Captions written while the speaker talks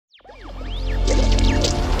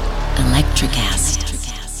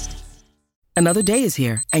Electricast. Another day is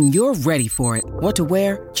here, and you're ready for it. What to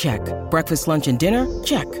wear? Check. Breakfast, lunch, and dinner?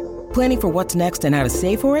 Check. Planning for what's next and how to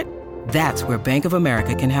save for it? That's where Bank of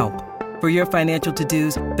America can help. For your financial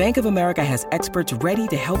to-dos, Bank of America has experts ready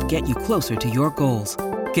to help get you closer to your goals.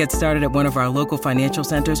 Get started at one of our local financial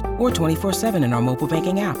centers or 24/7 in our mobile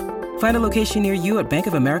banking app. Find a location near you at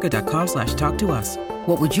bankofamerica.com/talktous.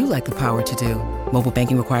 What would you like the power to do? Mobile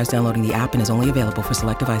banking requires downloading the app and is only available for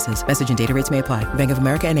select devices. Message and data rates may apply. Bank of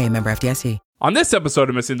America N.A., member FDIC. On this episode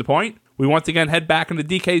of Missing the Point, we once again head back into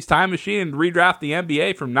DK's time machine and redraft the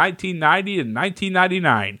NBA from 1990 to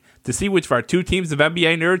 1999 to see which of our two teams of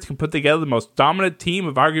NBA nerds can put together the most dominant team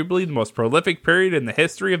of arguably the most prolific period in the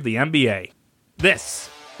history of the NBA. This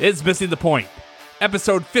is Missing the Point,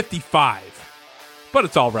 episode 55. But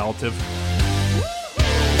it's all relative.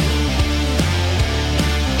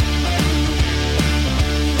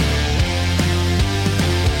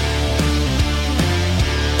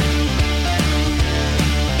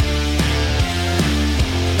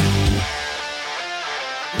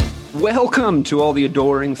 Welcome to all the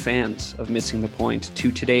adoring fans of Missing the Point to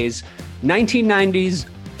today's 1990s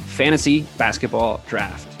fantasy basketball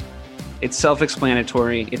draft. It's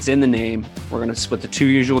self-explanatory. It's in the name. We're going to split the two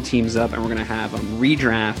usual teams up, and we're going to have them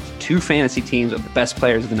redraft two fantasy teams of the best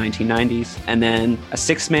players of the 1990s, and then a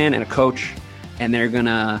sixth man and a coach, and they're going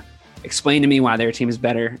to explain to me why their team is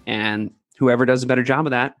better, and whoever does a better job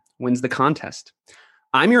of that wins the contest.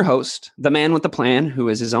 I'm your host, the man with the plan, who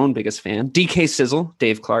is his own biggest fan, DK Sizzle,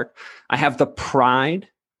 Dave Clark. I have the pride,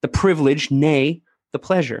 the privilege, nay, the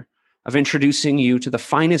pleasure of introducing you to the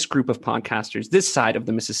finest group of podcasters this side of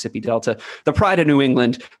the Mississippi Delta, the pride of New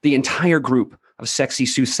England, the entire group of sexy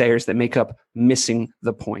soothsayers that make up Missing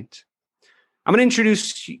the Point. I'm going to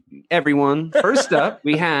introduce everyone. First up,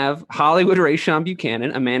 we have Hollywood Rayshawn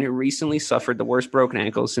Buchanan, a man who recently suffered the worst broken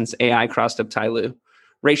ankle since AI crossed up Ty Lue.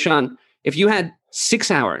 Rayshawn, if you had 6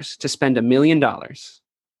 hours to spend $1 million,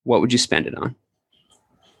 what would you spend it on?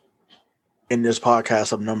 In this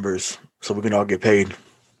podcast of numbers, so we can all get paid.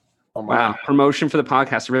 Oh, wow. Promotion for the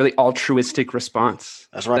podcast. A really altruistic response.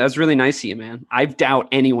 That's right. That's really nice of you, man. I doubt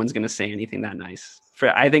anyone's going to say anything that nice.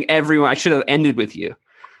 I think everyone, I should have ended with you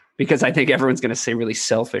because I think everyone's going to say really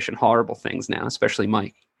selfish and horrible things now, especially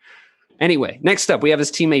Mike. Anyway, next up, we have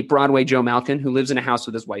his teammate Broadway Joe Malkin, who lives in a house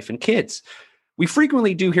with his wife and kids. We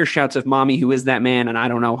frequently do hear shouts of mommy, who is that man? And I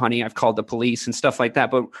don't know, honey, I've called the police and stuff like that.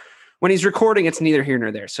 But when he's recording, it's neither here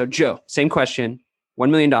nor there. So Joe, same question, $1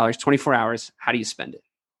 million, 24 hours. How do you spend it?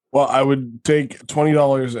 Well, I would take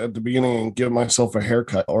 $20 at the beginning and give myself a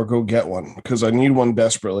haircut or go get one because I need one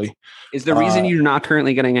desperately. Is the reason you're not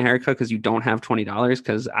currently getting a haircut because you don't have $20?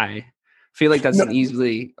 Because I feel like that's an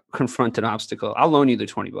easily confronted obstacle. I'll loan you the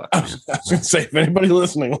 $20. I was going to say, if anybody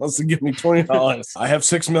listening wants to give me $20, I have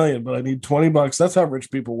 $6 million, but I need $20. That's how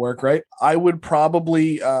rich people work, right? I would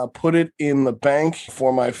probably put it in the bank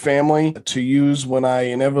for my family to use when I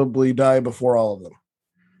inevitably die before all of them.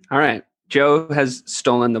 All right. Joe has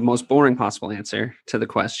stolen the most boring possible answer to the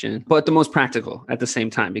question, but the most practical at the same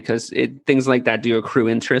time, because things like that do accrue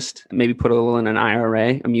interest. Maybe put a little in an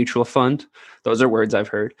IRA, a mutual fund. Those are words I've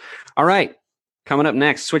heard. All right. Coming up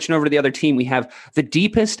next, switching over to the other team, we have the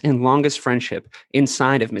deepest and longest friendship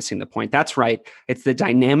inside of Missing the Point. That's right. It's the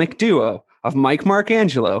dynamic duo of Mike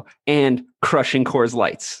Marcangelo and Crushing Coors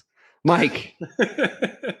Lights. Mike,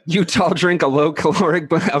 you tall drink a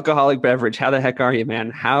low-caloric alcoholic beverage. How the heck are you, man?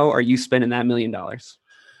 How are you spending that $1 million?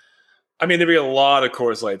 I mean, there'd be a lot of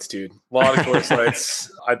Coors Lights, dude. A lot of Coors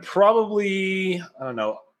Lights. I'd probably, I don't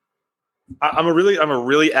know. I'm a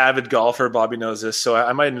really avid golfer. Bobby knows this, so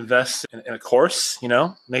I might invest in a course.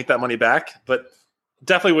 Make that money back, but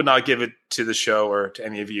definitely would not give it to the show or to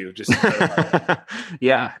any of you. Just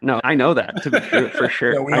yeah, no, I know that to be true for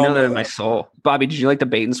sure. Yeah, I know that in my soul. Bobby, did you like the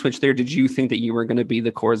bait and switch there? Did you think that you were going to be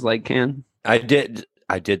the Coors Light can? I did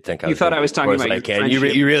think you thought I was talking about your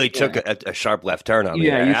friendship. You really took a sharp left turn on me.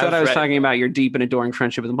 Yeah, you thought I was talking about your deep and adoring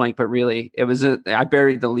friendship with Mike, but really, it was I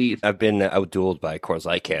buried the lead. I've been outdueled by a Coors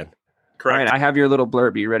Light can. Correct. All right, I have your little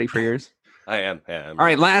blurb. Are you ready for yours? I am. All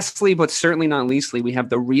right. Lastly, but certainly not leastly, we have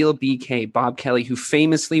the real BK, Bob Kelly, who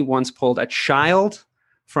famously once pulled a child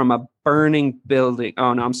from a burning building.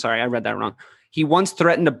 Oh, no, I'm sorry. I read that wrong. He once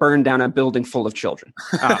threatened to burn down a building full of children.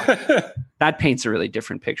 That paints a really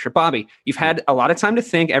different picture. Bobby, you've had a lot of time to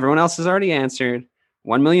think. Everyone else has already answered.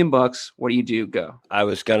 $1 million. What do you do? Go. I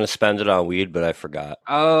was going to spend it on weed, but I forgot.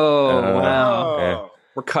 Oh, wow. Yeah.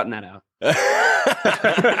 We're cutting that out.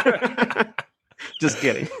 Just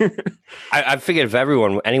kidding. I figured if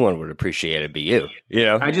anyone would appreciate it, it'd be you. You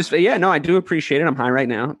know, I do appreciate it. I'm high right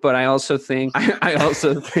now, but I also think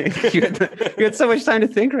you had so much time to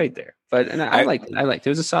think right there. But I liked it. It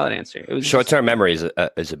was a solid answer. It was short-term memory is a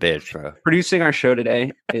bitch, bro. Producing our show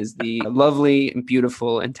today is the lovely and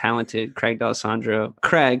beautiful and talented Craig D'Alessandro.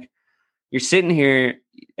 Craig, you're sitting here.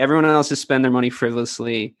 Everyone else has spent their money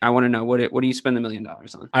frivolously. I want to know, what do you spend $1 million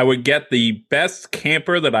on? I would get the best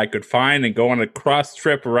camper that I could find and go on a cross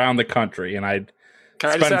trip around the country, and I'd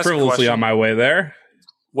spend frivolously on my way there.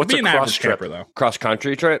 What's a cross trip? Camper, though?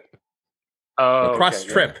 Cross-country trip? A cross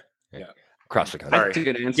trip. Yeah. Cross the country. That's a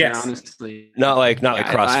good answer, honestly. Not like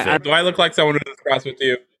CrossFit. Do I look like someone who does cross with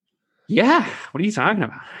you? Yeah. What are you talking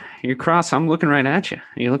about? You're cross. I'm looking right at you.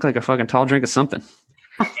 You look like a fucking tall drink of something.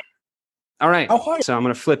 All right. So I'm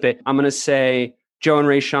going to flip it. I'm going to say Joe and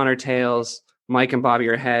Ray Sean are tails. Mike and Bobby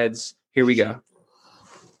are heads. Here we go.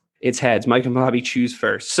 It's heads. Mike and Bobby choose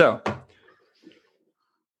first. So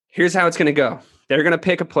here's how it's going to go. They're going to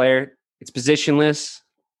pick a player. It's positionless.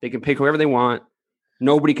 They can pick whoever they want.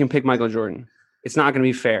 Nobody can pick Michael Jordan. It's not going to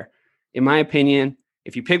be fair. In my opinion,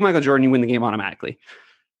 if you pick Michael Jordan, you win the game automatically.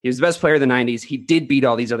 He was the best player of the 90s. He did beat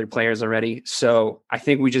all these other players already. So I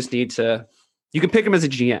think we just need to – you can pick him as a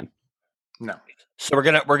GM. No. So we're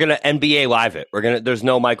gonna NBA live it. There's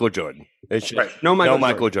no Michael Jordan. It's just, right. No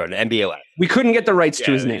Michael Jordan. NBA live. We couldn't get the rights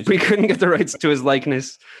to his name. We couldn't get the rights to his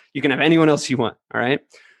likeness. You can have anyone else you want. All right.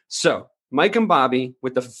 So Mike and Bobby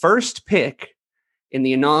with the first pick in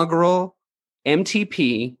the inaugural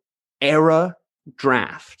MTP era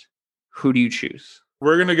draft. Who do you choose?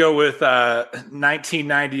 We're going to go with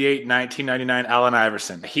 1998, 1999 Allen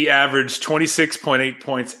Iverson. He averaged 26.8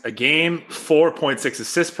 points a game, 4.6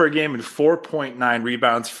 assists per game, and 4.9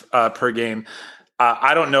 rebounds per game.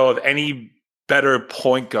 I don't know of any better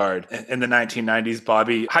point guard in the 1990s.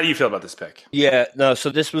 Bobby, how do you feel about this pick? Yeah, no, so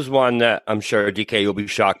this was one that I'm sure DK you'll be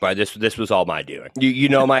shocked by. This was all my doing. You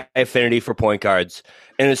know my affinity for point guards,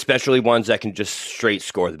 and especially ones that can just straight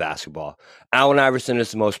score the basketball. Allen Iverson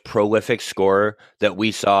is the most prolific scorer that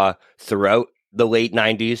we saw throughout the late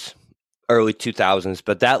 90s, early 2000s,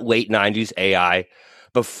 but that late 90s AI,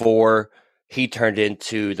 before he turned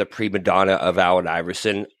into the prima donna of Allen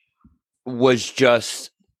Iverson, was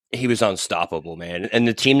just, he was unstoppable, man. And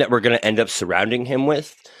the team that we're going to end up surrounding him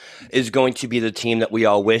with is going to be the team that we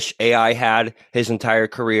all wish AI had his entire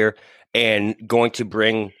career, and going to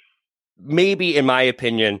bring, maybe in my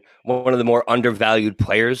opinion, one of the more undervalued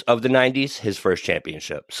players of the 90s, his first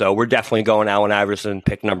championship. So we're definitely going Allen Iverson,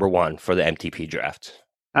 pick number 1 for the MTP draft.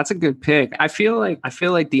 That's a good pick. I feel like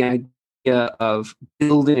the idea of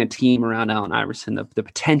building a team around Allen Iverson, the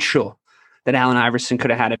potential that Allen Iverson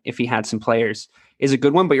could have had if he had some players, is a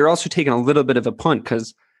good one. But you're also taking a little bit of a punt,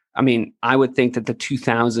 because I mean, I would think that the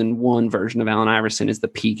 2001 version of Allen Iverson is the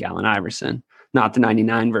peak Allen Iverson, not the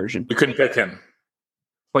 99 version. You couldn't pick him.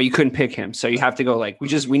 Well, you couldn't pick him. So you have to go like, we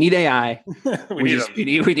need AI. we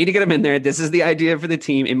need to get him in there. This is the idea for the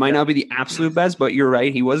team. It might not be the absolute best, but you're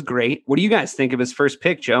right. He was great. What do you guys think of his first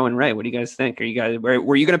pick, Joe and Ray? What do you guys think? Were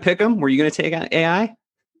you going to pick him? Were you going to take AI?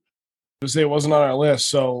 To say it wasn't on our list.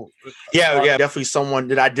 So yeah, definitely someone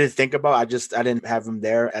that I did think about. I didn't have him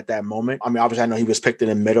there at that moment. I mean, obviously I know he was picked in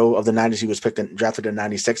the middle of the 90s. He was drafted in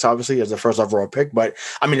 96, obviously, as the first overall pick. But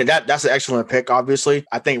I mean, that's an excellent pick, obviously.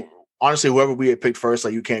 I think honestly, whoever we had picked first,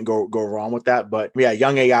 like, you can't go wrong with that. But yeah,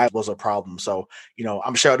 young AI was a problem. So,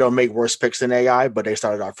 I'm sure they'll make worse picks than AI, but they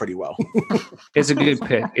started off pretty well. It's a good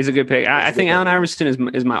pick. I think Allen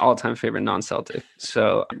Iverson is my all-time favorite non-Celtic.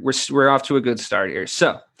 So we're off to a good start here.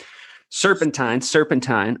 So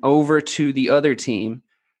Serpentine over to the other team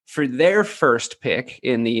for their first pick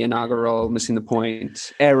in the inaugural Missing the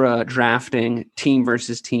Point era drafting team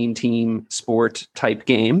versus team sport type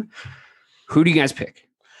game. Who do you guys pick?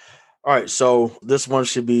 All right, so this one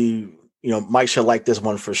should be, Mike should like this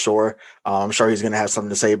one for sure. I'm sure he's going to have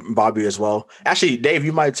something to say, Bobby as well. Actually, Dave,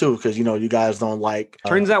 you might too, because, you guys don't like...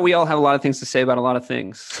 Turns out we all have a lot of things to say about a lot of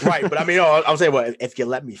things. Right, but I mean, I'm saying, well, if you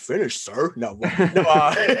let me finish, sir. No,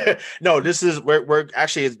 this is, we're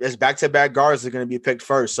actually, it's back-to-back guards that are going to be picked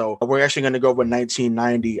first. So we're actually going to go with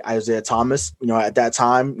 1990 Isaiah Thomas. At that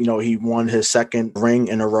time, he won his second ring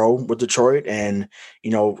in a row with Detroit, and,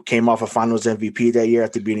 came off a finals MVP that year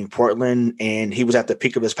after beating Portland, and he was at the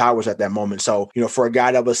peak of his powers at that moment. So, for a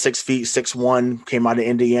guy that was 6 feet, 6'1", came out of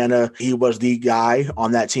Indiana, he was the guy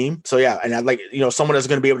on that team. So yeah, and I'd like, someone that's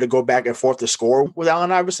going to be able to go back and forth to score with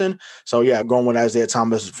Allen Iverson. So yeah, going with Isaiah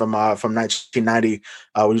Thomas from 1990, he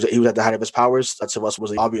was at the height of his powers. That to us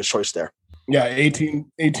was the obvious choice there. Yeah,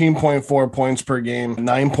 18.4 points per game,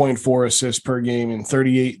 9.4 assists per game in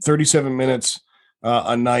 37 minutes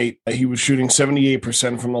a night. He was shooting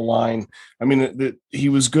 78% from the line. I mean, he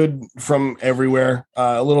was good from everywhere.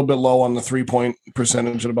 A little bit low on the 3-point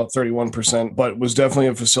percentage at about 31%, but was definitely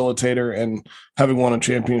a facilitator. And having won a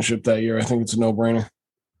championship that year, I think it's a no-brainer.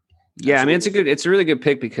 Yeah, I mean, it's a really good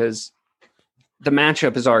pick because the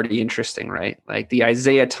matchup is already interesting, right? Like the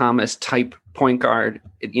Isaiah Thomas type point guard,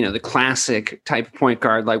 the classic type point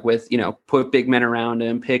guard, like with, put big men around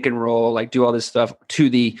him, pick and roll, like do all this stuff, to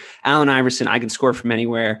the Allen Iverson, I can score from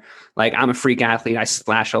anywhere. Like, I'm a freak athlete. I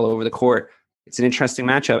splash all over the court. It's an interesting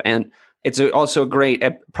matchup. And it's also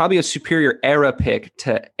probably a superior era pick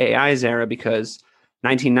to AI's era, because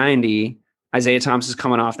 1990, Isaiah Thomas is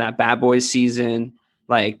coming off that Bad Boys season.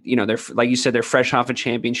 Like, they're, like you said, they're fresh off a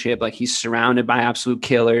championship. Like, he's surrounded by absolute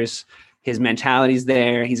killers. His mentality's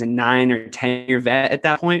there. He's a 9 or 10-year vet at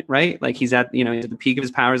that point, right? Like, he's at the peak of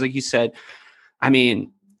his powers, like you said. I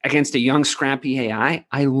mean, against a young, scrappy AI,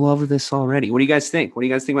 I love this already. What do you guys think? What do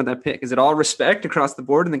you guys think about that pick? Is it all respect across the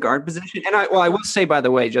board in the guard position? And I will say, by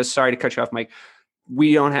the way, just sorry to cut you off, Mike,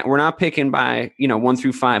 we're not picking by 1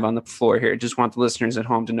 through 5 on the floor here. Just want the listeners at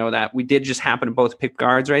home to know that we did just happen to both pick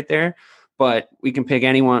guards right there. But we can pick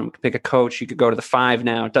anyone. We can pick a coach. You could go to the 5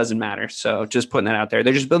 now. It doesn't matter. So just putting that out there.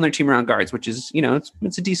 They're just building their team around guards, which is,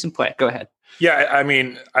 it's a decent play. Go ahead. Yeah, I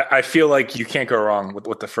mean, I feel like you can't go wrong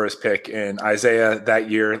with the first pick. And Isaiah that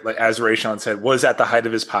year, like as Rayshawn said, was at the height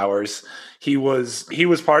of his powers. He was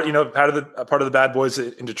part of the Bad Boys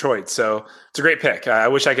in Detroit. So it's a great pick. I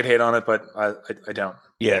wish I could hate on it, but I don't.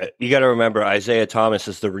 Yeah, you got to remember, Isaiah Thomas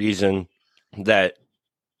is the reason that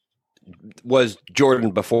was Jordan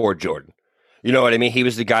before Jordan. You know what I mean? He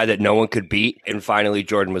was the guy that no one could beat, and finally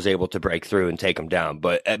Jordan was able to break through and take him down.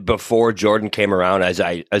 But before Jordan came around,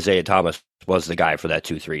 Isaiah Thomas was the guy for that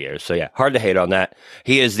 2-3 years. So, yeah, hard to hate on that.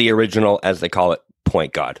 He is the original, as they call it,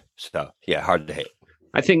 point guard. So, yeah, hard to hate.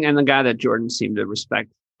 I think, and the guy that Jordan seemed to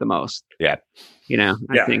respect the most. Yeah. I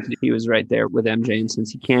think he was right there with MJ, and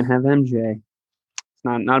since he can't have MJ, it's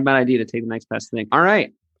not a bad idea to take the next best thing. All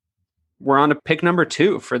right. We're on to pick number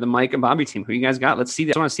 2 for the Mike and Bobby team. Who you guys got? Let's see.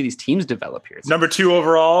 I want to see these teams develop here. Number 2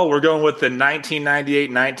 overall, we're going with the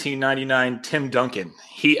 1998-1999 Tim Duncan.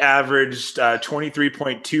 He averaged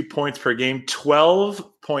 23.2 points per game,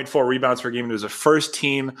 12.4 rebounds per game. He was a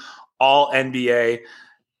first-team All-NBA.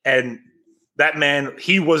 And that man,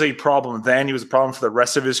 he was a problem then. He was a problem for the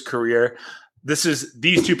rest of his career.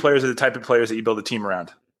 These 2 players are the type of players that you build a team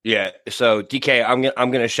around. Yeah. So, DK,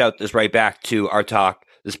 I'm going to shout this right back to our talk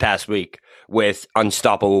this past week with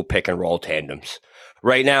unstoppable pick and roll tandems.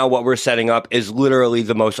 Right now, what we're setting up is literally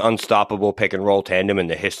the most unstoppable pick and roll tandem in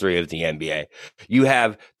the history of the NBA. You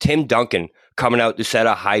have Tim Duncan coming out to set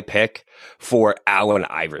a high pick for Allen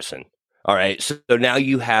Iverson. All right. So now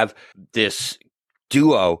you have this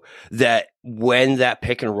duo that when that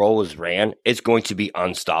pick and roll is ran, it's going to be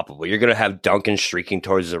unstoppable. You're going to have Duncan streaking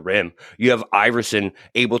towards the rim. You have Iverson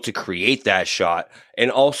able to create that shot.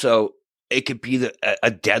 And also, it could be a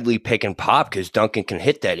deadly pick and pop because Duncan can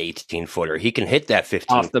hit that 18-footer. He can hit that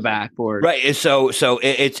 15 off the backboard. Right. So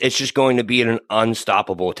it's just going to be an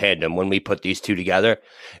unstoppable tandem when we put these 2 together.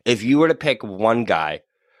 If you were to pick one guy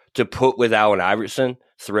to put with Allen Iverson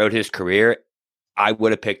throughout his career, I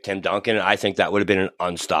would have picked Tim Duncan, and I think that would have been an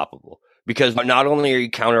unstoppable, because not only are you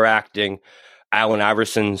counteracting Allen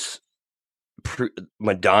Iverson's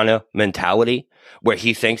Madonna mentality, where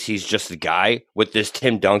he thinks he's just the guy, with this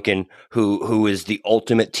Tim Duncan who is the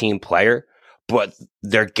ultimate team player, but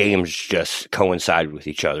their games just coincide with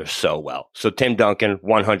each other so well. So Tim Duncan,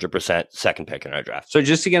 100% second pick in our draft. So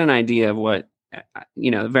just to get an idea of what,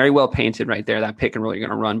 very well painted right there, that pick and roll you're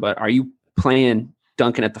going to run, but are you playing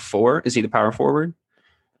Duncan at the 4? Is he the power forward?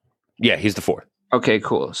 Yeah, he's the 4. Okay,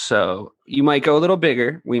 cool. So you might go a little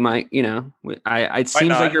bigger. We might, it seems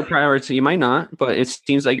like you're prioritizing, you might not, but it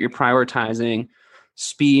seems like you're prioritizing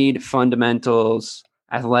speed, fundamentals,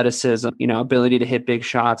 athleticism, ability to hit big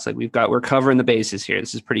shots. Like we're covering the bases here.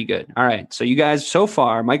 This is pretty good. All right. So you guys so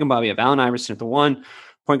far, Mike and Bobby have Allen Iverson at the 1,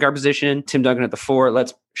 point guard position, Tim Duncan at the 4.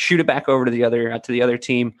 Let's shoot it back over to the other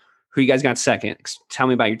team. Who you guys got second? Tell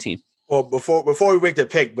me about your team. Well, before we make the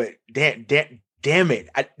pick, but damn it.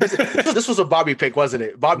 This was a Bobby pick, wasn't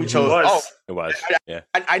it? Bobby chose. It was. Yeah.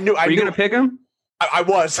 I knew. Were you going to pick him? I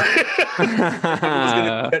was.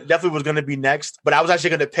 Definitely was going to be next. But I was actually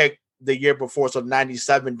going to pick the year before, so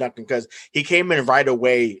 97 Duncan, because he came in right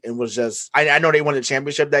away and was just, I know they won the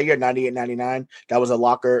championship that year, 98-99. That was the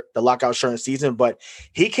lockout shortened season, but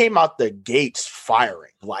he came out the gates firing.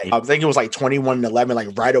 Like, I think it was like 21-11, like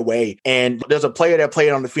right away. And there's a player that played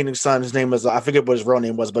on the Phoenix Suns. His name was, I forget what his real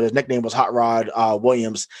name was, but his nickname was Hot Rod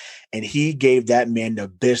Williams. and he gave that man the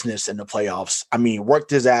business in the playoffs. I mean, worked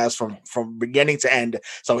his ass from beginning to end.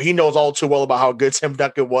 So he knows all too well about how good Tim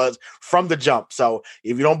Duncan was from the jump. So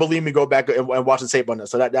if you don't believe me, go back and watch the tape on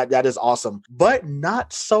this. So that is awesome. But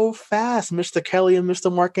not so fast, Mr. Kelly and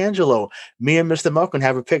Mr. Marcangelo. Me and Mr. Malcolm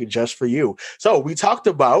have a pick just for you. So we talked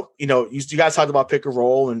about, you guys talked about pick and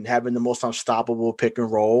roll and having the most unstoppable pick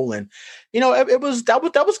and roll. And,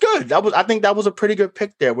 that was good. I think that was a pretty good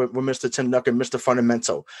pick there with Mr. Tim Duncan, Mr.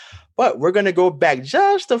 Fundamental. But we're going to go back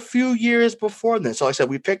just a few years before then. So like I said,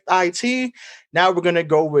 we picked IT. Now we're going to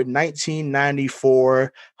go with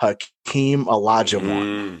 1994 Hakeem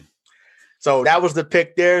Olajuwon. So that was the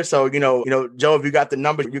pick there. So, Joe, if you got the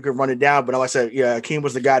number, you can run it down. But like I said, yeah, Hakeem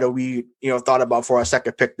was the guy that we, thought about for our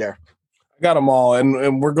second pick there. I got them all.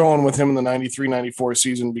 And we're going with him in the 93-94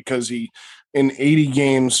 season because he, in 80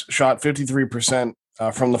 games, shot 53%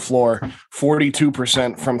 from the floor,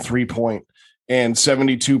 42% from 3-point, and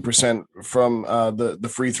 72% from the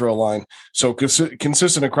free throw line. So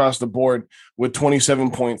consistent across the board with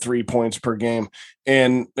 27.3 points per game.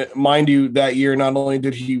 And mind you, that year, not only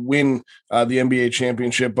did he win the NBA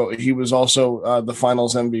championship, but he was also the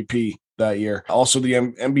finals MVP that year. Also the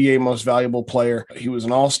NBA most valuable player. He was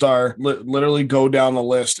an all-star, literally go down the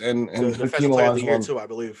list. And defensive player of the year too, I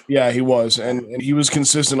believe. Yeah, he was. And he was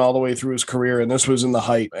consistent all the way through his career. And this was in the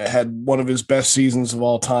height. Had one of his best seasons of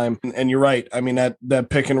all time. And you're right. I mean, that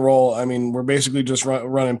pick and roll, I mean, we're basically just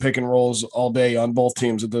running pick and rolls all day on both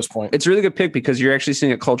teams at this point. It's a really good pick because you're actually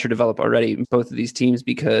seeing a culture develop already in both of these teams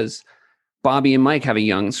because Bobby and Mike have a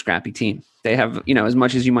young, scrappy team. They have, as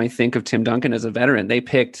much as you might think of Tim Duncan as a veteran, they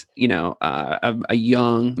picked, a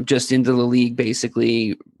young, just into the league,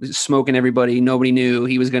 basically smoking everybody. Nobody knew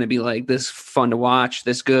he was going to be like this fun to watch,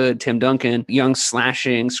 this good. Tim Duncan, young,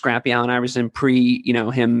 slashing, scrappy Allen Iverson,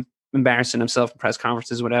 him embarrassing himself in press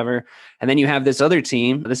conferences, whatever. And then you have this other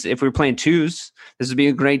team. If we were playing twos, this would be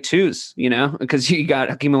a great twos, because you got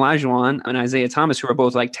Hakeem Olajuwon and Isaiah Thomas, who are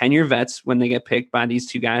both like 10-year vets when they get picked by these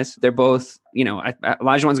two guys. They're both,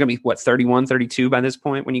 Olajuwon's going to be 31, 32 by this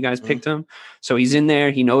point when you guys picked him. So he's in there.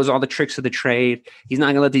 He knows all the tricks of the trade. He's not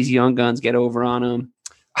going to let these young guns get over on him.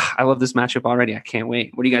 I love this matchup already. I can't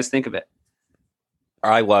wait. What do you guys think of it?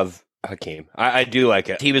 I love Hakeem. I do like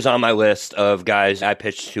it. He was on my list of guys I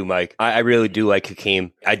pitched to Mike. I really do like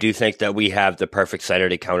Hakeem. I do think that we have the perfect center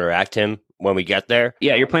to counteract him when we get there.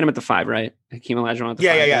 Yeah, you're playing him at the 5, right? Hakeem Olajuwon at the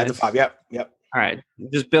 5. Yeah, at the 5. Yep. All right.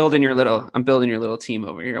 Just I'm building your little team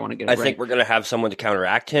over here. I want to get it I think we're going to have someone to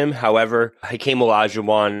counteract him. However, Hakeem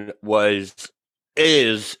Olajuwon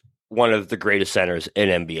is one of the greatest centers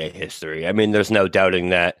in NBA history. I mean, there's no doubting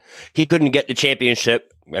that. He couldn't get the championship.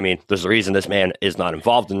 I mean, there's a reason this man is not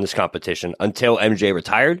involved in this competition until MJ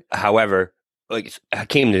retired. However,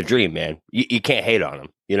 Hakeem the dream, man. You can't hate on him.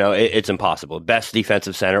 It's impossible. Best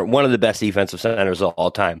defensive center, one of the best defensive centers of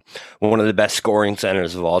all time, one of the best scoring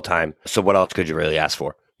centers of all time. So what else could you really ask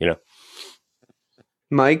for?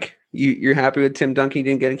 Mike, you're happy with Tim Duncan? You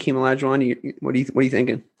didn't get Hakeem Olajuwon. What are you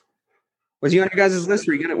thinking? Was he on your guys' list?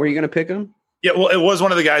 Were you gonna pick him? Yeah, well, it was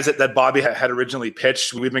one of the guys that Bobby had originally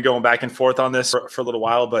pitched. We've been going back and forth on this for a little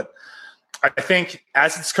while, but I think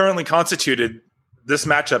as it's currently constituted, this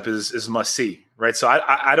matchup is must see, right? So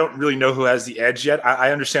I don't really know who has the edge yet.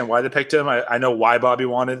 I understand why they picked him. I know why Bobby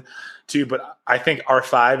wanted to, but I think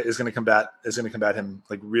R5 is going to combat him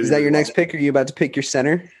like really. Is that really your well. next pick? Or are you about to pick your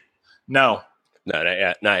center? No, not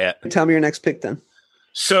yet. Tell me your next pick then.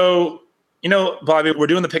 So. Bobby, we're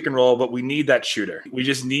doing the pick and roll, but we need that shooter. We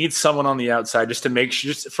just need someone on the outside just to make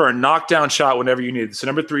sure, just for a knockdown shot whenever you need it. So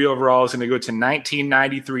number 3 overall is going to go to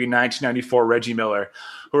 1993-1994 Reggie Miller,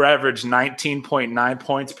 who averaged 19.9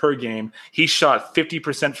 points per game. He shot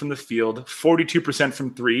 50% from the field, 42%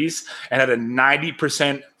 from threes, and had a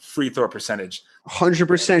 90% free throw percentage.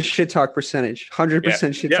 100% shit talk percentage.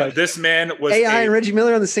 100% shit talk. Yeah, this man was AI and Reggie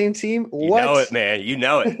Miller on the same team. What? You know it, man. You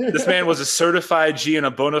know it. This man was a certified G and a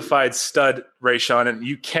bona fide stud, Rayshawn, and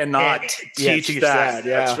you cannot teach that.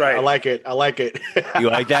 Yeah, that's right. I like it. You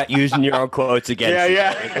like that? Using your own quotes again.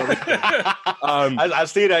 Yeah. I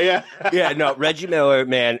see that. Yeah. Yeah. No, Reggie Miller,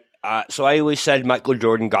 man. So I always said Michael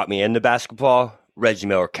Jordan got me into basketball. Reggie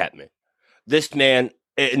Miller kept me. This man,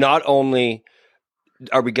 not only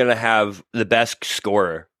are we going to have the best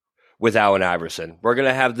scorer with Allen Iverson, we're going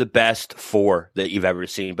to have the best 4 that you've ever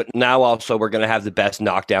seen. But now also we're going to have the best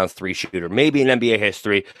knockdown 3 shooter, maybe in NBA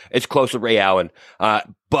history. It's close to Ray Allen.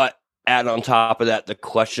 But add on top of that, the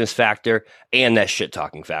clutchness factor and that shit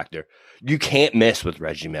talking factor. You can't miss with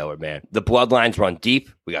Reggie Miller, man. The bloodlines run deep.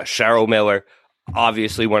 We got Cheryl Miller,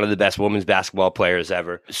 obviously one of the best women's basketball players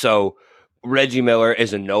ever. So Reggie Miller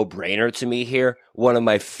is a no-brainer to me here. One of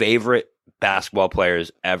my favorite basketball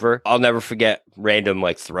players ever. I'll never forget, random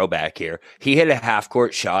like throwback here. He hit a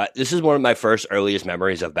half-court shot. This is one of my first earliest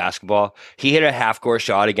memories of basketball. He hit a half-court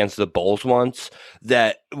shot against the Bulls once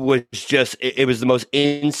that was just, it was the most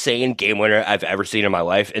insane game winner I've ever seen in my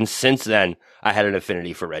life. And since then, I had an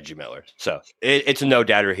affinity for Reggie Miller. So it's a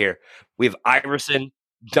no-doubter here. We have Iverson,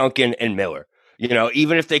 Duncan, and Miller. You know,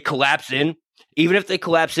 even if they collapse in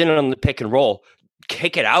on the pick and roll,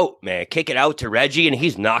 kick it out, man. Kick it out to Reggie, and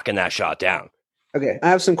he's knocking that shot down. Okay, I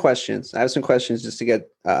have some questions. Just to get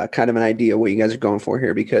kind of an idea of what you guys are going for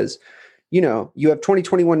here, because, you know, you have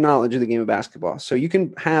 2021 knowledge of the game of basketball. So you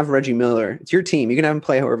can have Reggie Miller. It's your team. You can have him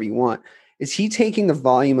play however you want. Is he taking the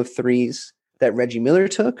volume of threes that Reggie Miller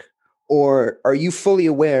took? Or are you fully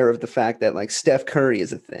aware of the fact that, like, Steph Curry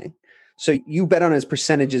is a thing? So you bet on his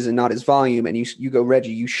percentages and not his volume, and you go,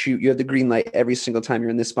 Reggie, you shoot. You have the green light every single time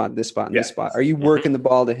you're in this spot, this spot, and this spot. Are you working the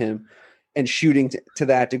ball to him and shooting to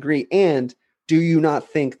that degree? And do you not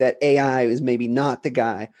think that AI is maybe not the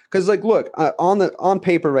guy? Because, like, look, on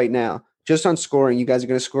paper right now, just on scoring, you guys are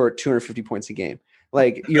going to score 250 points a game.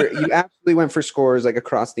 Like, you absolutely went for scores like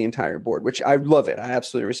across the entire board, which I love it. I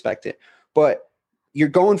absolutely respect it. But you're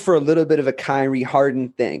going for a little bit of a Kyrie Harden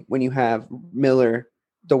thing when you have Miller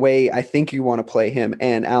the way I think you want to play him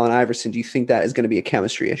and Allen Iverson. Do you think that is going to be a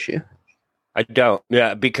chemistry issue? I don't.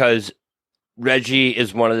 Yeah, because Reggie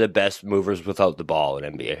is one of the best movers without the ball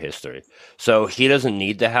in NBA history. So he doesn't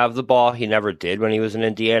need to have the ball. He never did when he was in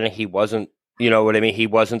Indiana. He wasn't, you know what I mean? He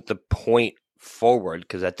wasn't the point forward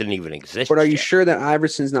because that didn't even exist. But are you sure that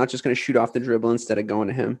Iverson's not just going to shoot off the dribble instead of going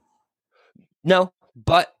to him? No,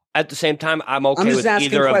 but at the same time, I'm okay with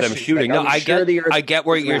either of them shooting. Like, I get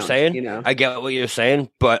what you're saying. You know? I get what you're saying,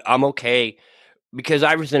 but I'm okay because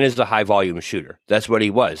Iverson is a high volume shooter. That's what he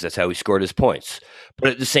was. That's how he scored his points. But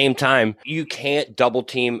at the same time, you can't double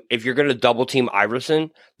team. If you're going to double team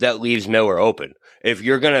Iverson, that leaves Miller open. If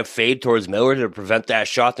you're going to fade towards Miller to prevent that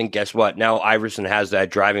shot, then guess what? Now Iverson has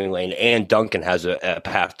that driving lane and Duncan has a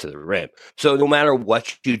path to the rim. So no matter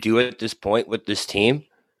what you do at this point with this team,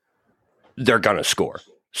 they're going to score.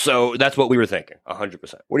 So that's what we were thinking,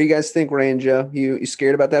 100%. What do you guys think, Ray and Joe? You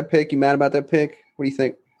scared about that pick? You mad about that pick? What do you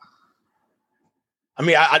think? I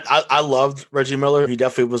mean, I loved Reggie Miller. He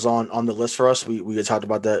definitely was on the list for us. We had talked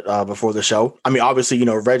about that before the show. I mean, obviously, you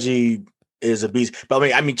know, Reggie is a beast.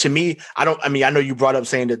 But I mean, to me, I know you brought up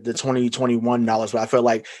saying that the 2021 knowledge, but I feel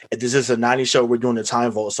like if this is a 90s show, we're doing the time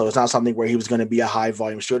vote. So it's not something where he was going to be a high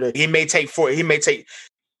volume shooter. He may take.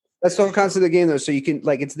 That's the whole concept of the game, though. So you can,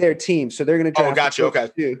 like, it's their team. So they're going to draft got you.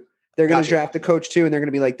 Okay. Too. They're going to draft the coach, too, and they're going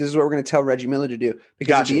to be like, this is what we're going to tell Reggie Miller to do.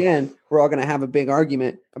 Because at the end, we're all going to have a big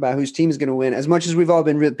argument about whose team is going to win. As much as we've all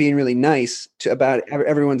been being really nice about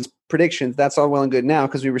everyone's predictions, that's all well and good now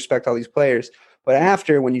because we respect all these players. But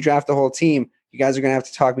after, when you draft the whole team, you guys are going to have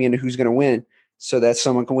to talk me into who's going to win so that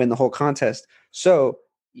someone can win the whole contest. So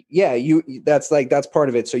yeah, that's part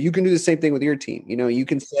of it. So you can do the same thing with your team. You know, you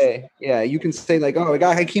can say like, oh, I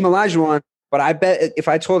got Hakeem Olajuwon, but I bet if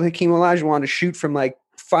I told Hakeem Olajuwon to shoot from like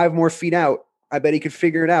 5 more feet out, I bet he could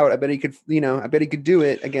figure it out. I bet he could do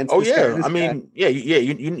it against. Oh yeah, I mean, yeah.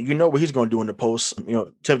 You know what he's going to do in the post. You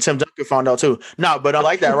know, Tim Duncan found out too. No, but I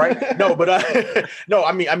like that, right? No, but no.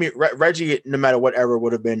 I mean, Reggie, no matter what era,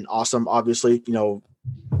 would have been awesome. Obviously, you know,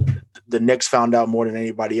 the Knicks found out more than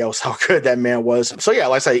anybody else how good that man was. So yeah,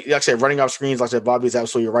 like I said, running off screens, like I said, Bobby's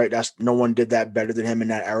absolutely right. That's no one did that better than him in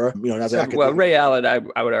that era. You know, Ray Allen, I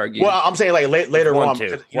would argue. Well, I'm saying like later on, two.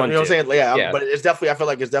 You know what I'm saying? Yeah, but it's definitely, I feel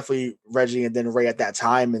like it's definitely Reggie and then Ray at that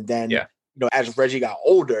time, and then you know, as Reggie got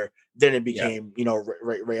older, then it became you know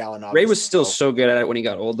Ray Allen. Ray was still so good at it when he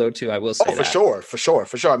got old, though. Too, I will say. Oh, for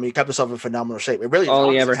sure. I mean, he kept himself in phenomenal shape. It really all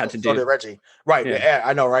he ever had to do. So did Reggie, right? Yeah,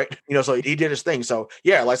 I know, right? You know, so he did his thing. So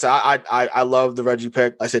yeah, like I said, I love the Reggie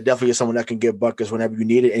pick. Like I said, definitely is someone that can get buckets whenever you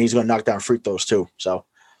need it, and he's going to knock down free throws too. So.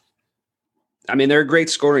 I mean, they're a great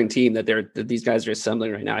scoring team that these guys are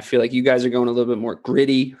assembling right now. I feel like you guys are going a little bit more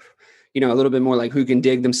gritty, you know, a little bit more like who can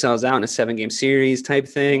dig themselves out in a 7-game series type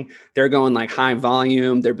thing. They're going like high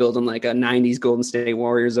volume. They're building like a 90s Golden State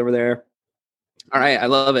Warriors over there. All right. I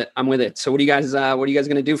love it. I'm with it. So what are you guys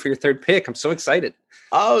going to do for your third pick? I'm so excited.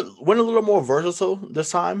 Went a little more versatile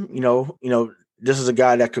this time. You know, this is a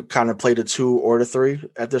guy that could kind of play the 2 or the 3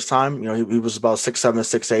 at this time. You know, he was about 6'7",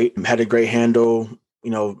 6'8", had a great handle. You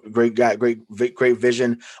know, great guy, great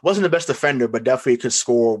vision. Wasn't the best defender, but definitely could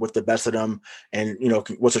score with the best of them. And, you know,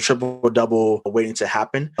 was a triple-double waiting to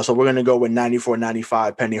happen. So we're going to go with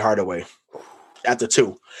 94-95, Penny Hardaway. at the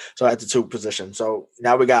 2. So at the 2 position. So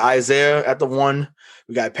now we got Isaiah at the 1.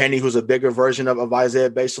 We got Penny, who's a bigger version of Isaiah,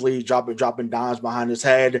 basically dropping dimes behind his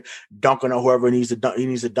head, dunking on whoever he needs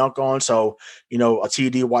to dunk on. So, a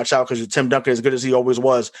TD, watch out, because Tim Duncan, as good as he always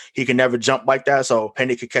was, he can never jump like that. So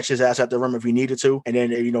Penny could catch his ass at the rim if he needed to. And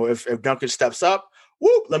then, if Duncan steps up,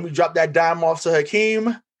 whoop, let me drop that dime off to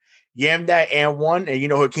Hakeem. Yam that and one, and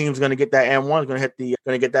Hakeem's gonna get that and one, gonna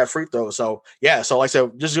get that free throw. So yeah, so like I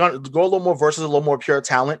said, just gonna go a little more versus a little more pure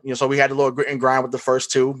talent. So we had a little grit and grind with the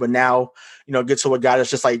first 2, but now get to a guy that's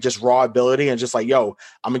just raw ability and just like, yo,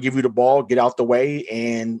 I'm gonna give you the ball, get out the way,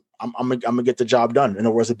 and I'm gonna get the job done. In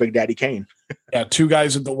other words, a Big Daddy Kane. Yeah, 2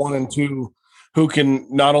 guys at the 1 and 2 who can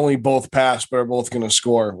not only both pass, but are both going to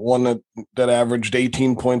score. One that averaged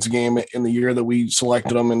 18 points a game in the year that we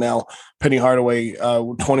selected him, and now Penny Hardaway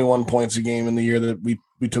 21 points a game in the year that we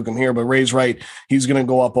took him here. But Ray's right; he's going to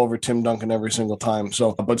go up over Tim Duncan every single time.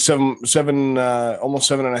 So, but almost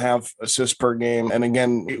 7.5 assists per game. And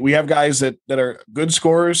again, we have guys that are good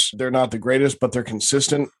scorers. They're not the greatest, but they're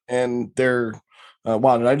consistent, and they're.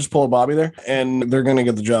 Wow, did I just pull a Bobby there? And they're going to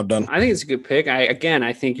get the job done. I think it's a good pick.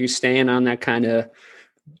 I think you're staying on that kind of,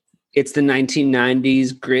 it's the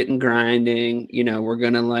 1990s grit and grinding. We're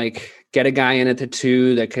going to get a guy in at the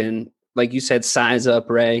 2 that can, like you said, size up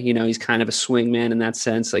Ray. He's kind of a swing man in that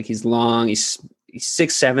sense. Like he's long, he's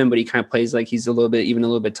 6'7", but he kind of plays like he's even a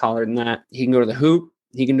little bit taller than that. He can go to the hoop.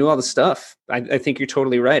 He can do all the stuff. I think you're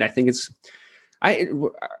totally right. I think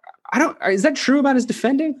is that true about his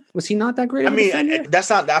defending? Was he not that great? I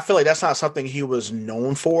feel like that's not something he was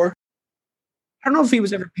known for. I don't know if he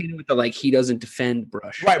was ever painted with the he doesn't defend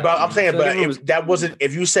brush. Right, but I'm saying, but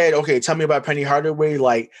if you said, okay, tell me about Penny Hardaway,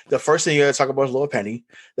 the first thing you're going to talk about is Little Penny.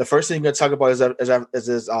 The first thing you're going to talk about is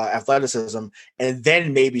his athleticism, and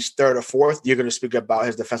then maybe 3rd or 4th, you're going to speak about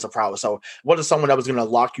his defensive prowess. So, what is someone that was going to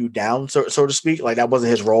lock you down, so to speak? That wasn't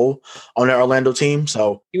his role on the Orlando team.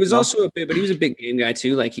 So he was also but he was a big game guy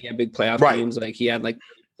too. He had big playoff games. He had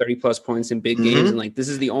 30+ points in big games, and this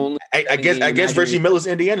is the only. I guess Reggie Miller's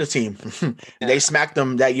Indiana team, they smacked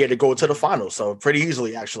them that year to go to the finals, so pretty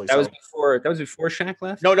easily actually. That was before Shaq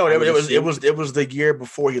left. No, it was the year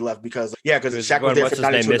before he left because Shaq was there for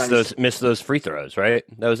 92. Missed those free throws, right?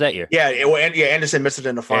 That was that year. Yeah, Anderson missed it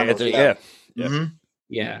in the finals. Yeah. Mm-hmm.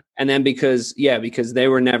 Yeah, and then because they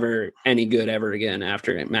were never any good ever again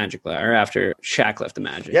after after Shaq left the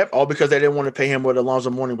Magic. Yep, all because they didn't want to pay him what Alonzo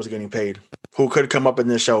Mourning was getting paid. Who could come up in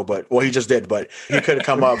this show, he just did, but he could have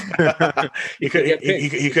come up. he could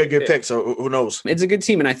get picked. So who knows? It's a good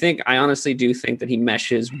team, and I honestly do think that he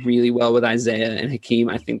meshes really well with Isaiah and Hakeem.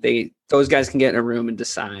 I think those guys can get in a room and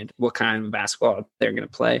decide what kind of basketball they're going to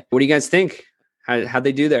play. What do you guys think? How'd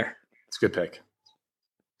they do there? It's a good pick.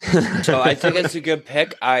 So I think it's a good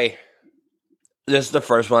pick. This is the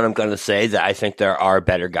first one I'm going to say that I think there are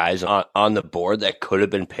better guys on the board that could have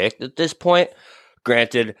been picked at this point.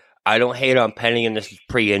 Granted, I don't hate on Penny, and this is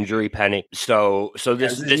pre-injury Penny. So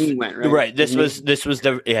this knee went, right? This was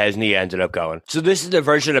his knee ended up going. So this is the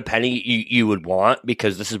version of Penny you would want,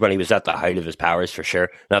 because this is when he was at the height of his powers for sure.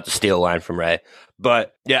 Not to steal a line from Ray,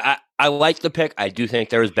 but yeah, I like the pick. I do think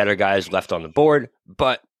there was better guys left on the board,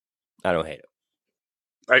 but I don't hate it.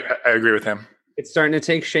 I agree with him. It's starting to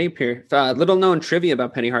take shape here. Little known trivia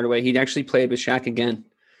about Penny Hardaway: he actually played with Shaq again.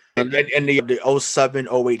 And the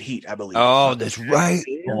 07-08 Heat, I believe. Oh, that's right.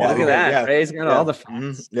 Look at that. Yeah. Ray's got all the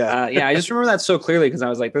facts. Mm-hmm. I just remember that so clearly because I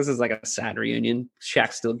was like, this is like a sad reunion.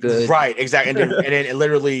 Shaq's still good. Right, exactly. And then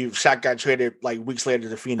literally Shaq got traded weeks later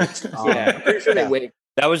to Phoenix. I'm pretty sure they waited.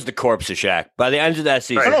 That was the corpse of Shaq. By the end of that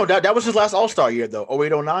season. No, that was his last All-Star year, though.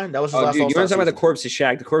 08-09. That was his last All-Star You want to talk season. about the corpse of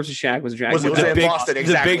Shaq? The corpse of Shaq was dragged. Boston,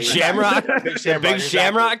 exactly. The big Shamrock? The big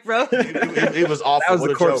Shamrock, bro? He was awful. That was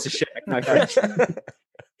the corpse of Shaq, my friend.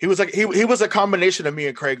 He was a combination of me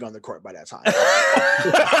and Craig on the court by that time.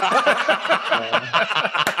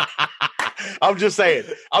 I'm just saying.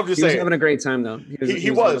 He was having a great time, though.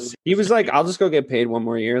 He was. He was like, I'll just go get paid one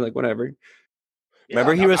more year, whatever.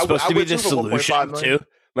 Remember, he was supposed to be the solution too.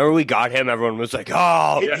 Remember, we got him. Everyone was like,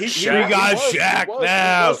 "Oh, we got Shaq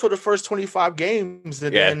now." He was for the first 25 games,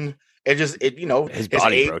 and then his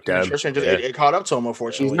body broke down. It caught up to him.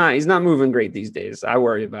 Unfortunately, he's not moving great these days. I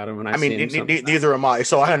worry about him when I see him. Neither am I,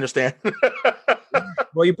 so I understand.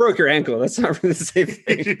 Well, you broke your ankle. That's not really the same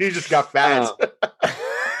thing. He just got fat.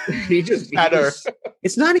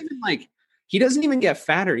 It's not even like he doesn't even get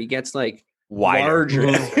fatter. He gets wider.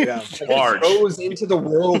 Yeah. Large. Goes into the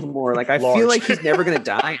world more. Like I feel Large. like he's never gonna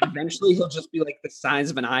die. Eventually, he'll just be like the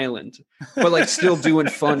size of an island, but like still doing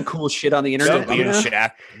fun, cool shit on the internet. Still being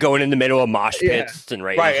Shaq, going in the middle of mosh pits and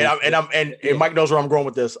rages. Right, and Mike knows where I'm going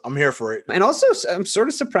with this. I'm here for it. And also, I'm sort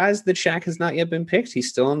of surprised that Shaq has not yet been picked. He's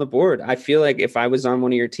still on the board. I feel like if I was on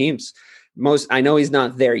one of your teams, I know he's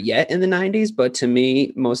not there yet in the 90s, but to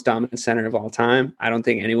me, most dominant center of all time. I don't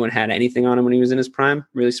think anyone had anything on him when he was in his prime.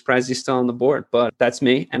 Really surprised he's still on the board, but that's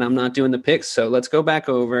me, and I'm not doing the picks. So let's go back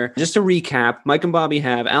over. Just to recap, Mike and Bobby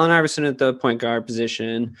have Allen Iverson at the point guard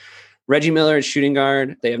position, Reggie Miller at shooting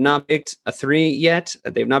guard. They have not picked a 3 yet.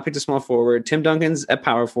 They have not picked a small forward. Tim Duncan's at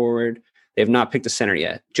power forward. They have not picked a center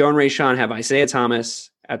yet. Joe and Rayshawn have Isaiah Thomas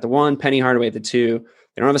at the 1, Penny Hardaway at the 2.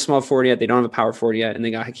 They don't have a small forward yet. They don't have a power forward yet. And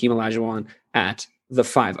they got Hakeem Olajuwon at the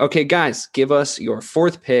 5. Okay, guys, give us your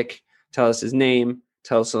 4th pick. Tell us his name.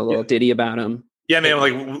 Tell us a little ditty about him. Yeah, man,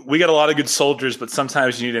 like we got a lot of good soldiers, but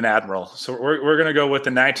sometimes you need an admiral. So we're going to go with the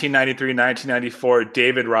 1993-1994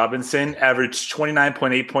 David Robinson, averaged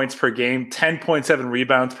 29.8 points per game, 10.7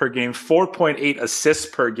 rebounds per game, 4.8 assists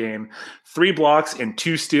per game, 3 blocks and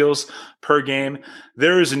 2 steals per game.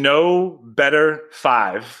 There is no better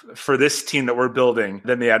 5 for this team that we're building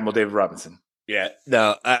than the Admiral David Robinson. Yeah,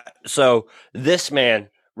 no. So this man,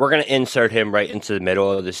 we're going to insert him right into the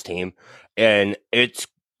middle of this team. And it's,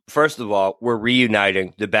 first of all, we're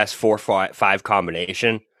reuniting the best 4-5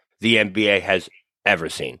 combination the NBA has ever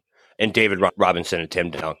seen. And David Robinson and Tim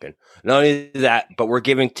Duncan. Not only that, but we're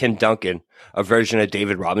giving Tim Duncan a version of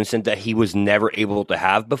David Robinson that he was never able to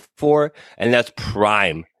have before. And that's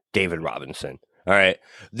prime David Robinson. All right.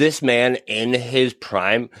 This man in his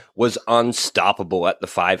prime was unstoppable at the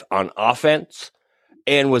 5 on offense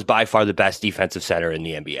and was by far the best defensive center in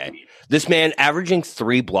the NBA. This man averaging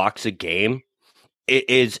 3 blocks a game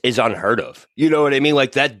is unheard of. You know what I mean?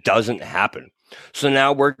 Like that doesn't happen. So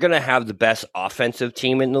now we're going to have the best offensive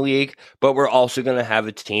team in the league, but we're also going to have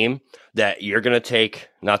a team that you're going to take,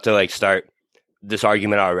 not to like start this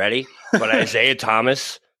argument already, but Isaiah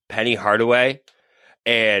Thomas, Penny Hardaway,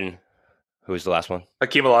 and who was the last one?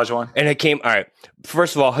 Hakeem Olajuwon. And Hakeem. All right.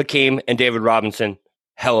 First of all, Hakeem and David Robinson,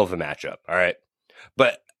 hell of a matchup. All right.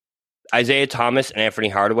 But Isaiah Thomas and Anthony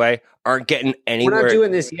Hardaway aren't getting anywhere. We're not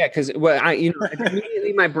doing this yet because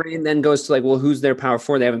immediately my brain then goes to like, well, who's their power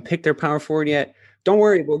forward? They haven't picked their power forward yet. Don't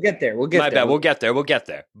worry, we'll get there. We'll get there. We'll get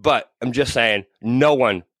there. But I'm just saying, no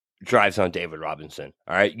one drives on David Robinson.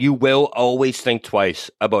 All right. You will always think twice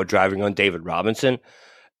about driving on David Robinson,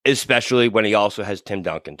 especially when he also has Tim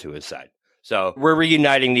Duncan to his side. So we're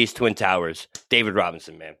reuniting these twin towers. David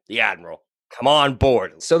Robinson, man, the Admiral, come on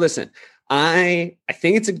board. So listen, I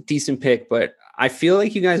think it's a decent pick, but I feel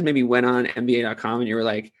like you guys maybe went on NBA.com and you were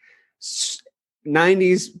like,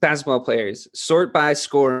 90s basketball players sort by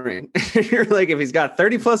scoring. You're like, if he's got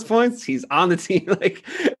 30 plus points, he's on the team. Like,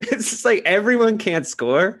 it's just like everyone can't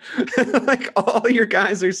score. Like all your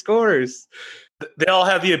guys are scorers. They all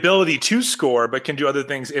have the ability to score, but can do other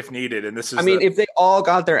things if needed. And this is, if they all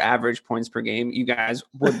got their average points per game, you guys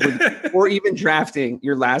would or even drafting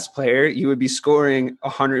your last player, you would be scoring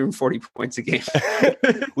 140 points a game.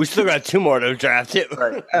 We still got 2 more to draft it.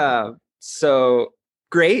 So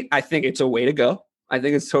great. I think it's a way to go. I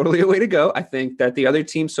think it's totally a way to go. I think that the other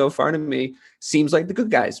team so far to me seems like the good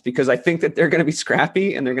guys because I think that they're going to be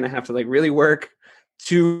scrappy and they're going to have to like really work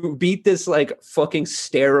to beat this like fucking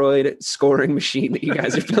steroid scoring machine that you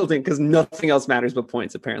guys are building because nothing else matters but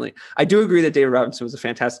points, apparently. I do agree that David Robinson was a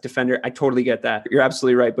fantastic defender. I totally get that. You're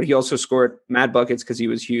absolutely right. But he also scored mad buckets because he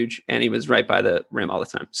was huge and he was right by the rim all the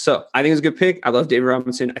time. So I think it's a good pick. I love David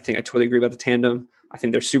Robinson. I think I totally agree about the tandem. I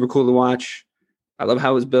think they're super cool to watch. I love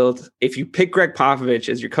how it was built. If you pick Greg Popovich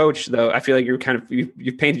as your coach, though, I feel like you're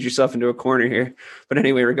you painted yourself into a corner here. But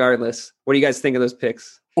anyway, regardless, what do you guys think of those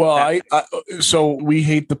picks? Well, so we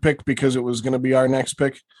hate the pick because it was going to be our next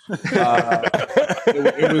pick.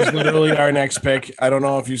 It was literally our next pick. I don't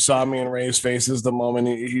know if you saw me in Ray's faces the moment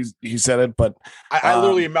he said it, but I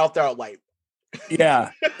literally mouthed out like,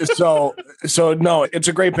 yeah. So no, it's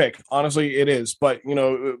a great pick. Honestly, it is. But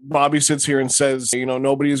Bobby sits here and says,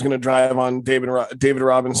 nobody is going to drive on David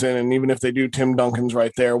Robinson, and even if they do, Tim Duncan's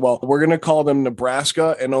right there. Well, we're going to call them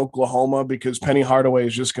Nebraska and Oklahoma because Penny Hardaway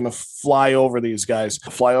is just going to fly over these guys.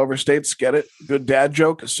 Flyover states, get it? Good dad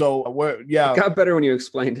joke. So it got better when you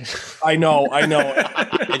explained it. I know.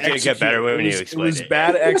 It's going to get better when you explain it. It was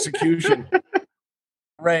bad execution.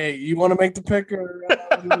 Ray, you want to make the pick? Or,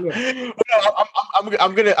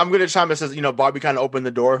 I'm gonna chime in. Says Bobby kind of opened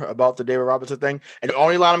the door about the David Robinson thing, and the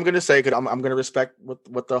only line I'm gonna say because I'm gonna respect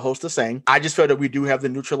what the host is saying. I just feel that we do have the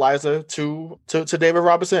neutralizer to David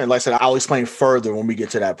Robinson, and like I said, I'll explain further when we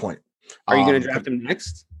get to that point. Are you going to draft him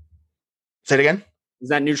next? Say it again. Is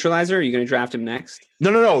that neutralizer? Or are you going to draft him next? No.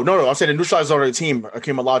 I'm saying the neutralizer already team,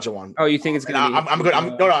 Akeem Olajuwon. Oh, you think it's going to be? I'm good.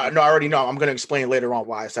 I already know. I'm going to explain later on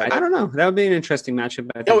why I said. I don't know. That would be an interesting matchup.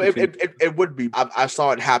 No, it would be. I saw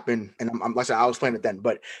it happen, and I'm like I said, I'll explain it then.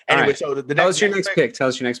 But anyway, right. so the next. Tell us your next pick. Tell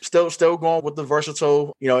us your next. Still going with the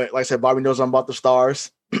versatile. You know, like I said, Bobby knows I'm about the stars.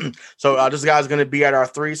 So this guy's going to be at our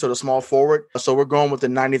 3, so the small forward. So we're going with the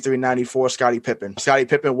 93-94 Scottie Pippen. Scottie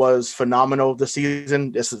Pippen was phenomenal this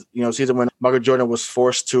season. This is, season when Michael Jordan was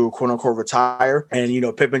forced to quote unquote retire, and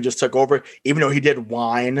Pippen just took over. Even though he did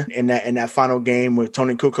whine in that final game where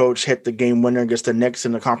Tony Kukoc hit the game winner against the Knicks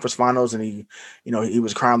in the conference finals, and he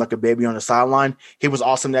was crying like a baby on the sideline. He was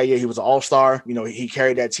awesome that year. He was an all-star. He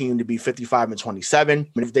carried that team to be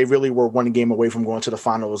 55-27. But if they really were one game away from going to the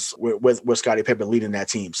finals with Scottie Pippen leading that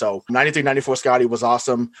team. So 93-94 Scottie was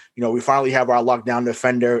awesome. We finally have our lockdown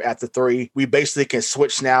defender at the 3. We basically can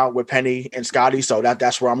switch now with Penny and Scottie. So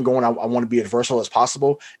that's where I'm going. I want to be as versatile as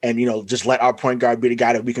possible, and just let our point guard be the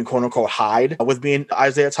guy that we can quote unquote hide with being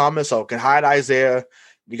Isaiah Thomas. So can hide Isaiah.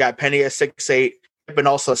 You got Penny at 6'8", Pippen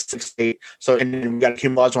also 6'8". So and then we got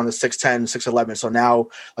Hakeem Olajuwon at 6'10", 6'11". So now, like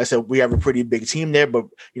I said, we have a pretty big team there. But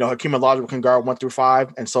Hakeem Olajuwon can guard 1 through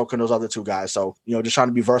 5, and so can those other 2 guys. So just trying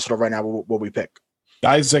to be versatile right now with what we pick.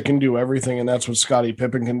 Guys that can do everything, and that's what Scottie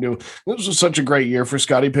Pippen can do. This was such a great year for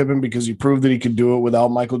Scottie Pippen because he proved that he could do it without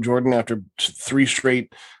Michael Jordan after 3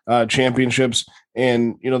 straight championships.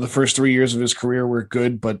 And, the first 3 years of his career were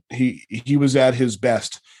good, but he was at his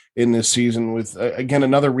best in this season with, again,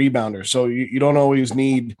 another rebounder. So you don't always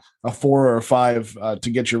need a 4 or a 5 to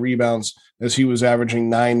get your rebounds, as he was averaging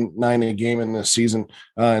 9 a game in this season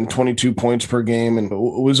and 22 points per game. And it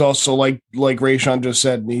was also like Rayshawn just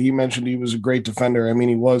said, he mentioned he was a great defender. I mean,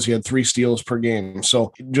 he had 3 steals per game.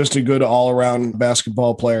 So just a good all around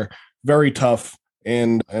basketball player, very tough,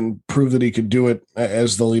 and proved that he could do it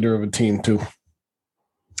as the leader of a team too.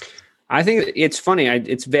 I think it's funny.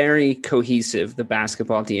 It's very cohesive, the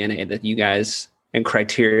basketball DNA that you guys and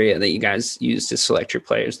criteria that you guys use to select your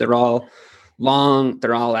players. They're all long.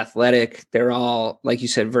 They're all athletic. They're all, like you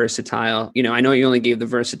said, versatile. I know you only gave the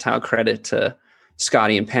versatile credit to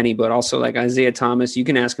Scottie and Penny, but also like Isaiah Thomas, you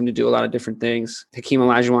can ask him to do a lot of different things. Hakeem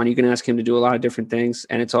Olajuwon, you can ask him to do a lot of different things.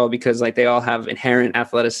 And it's all because like they all have inherent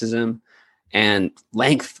athleticism and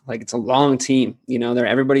length. Like it's a long team,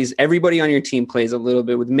 everybody on your team plays a little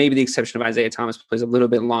bit, with maybe the exception of Isaiah Thomas, plays a little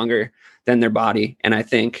bit longer than their body. And I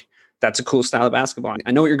think that's a cool style of basketball.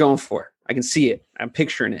 I know what you're going for. I can see it. I'm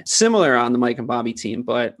picturing it. Similar on the Mike and Bobby team,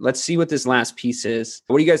 but let's see what this last piece is.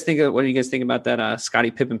 What do you guys think about that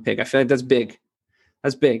Scottie Pippen pick? I feel like that's big.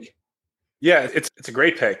 That's big. Yeah, it's a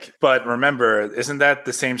great pick. But remember, isn't that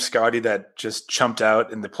the same Scottie that just chumped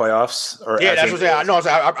out in the playoffs? Yeah, that's what I know.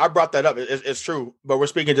 I brought that up. It's true. But we're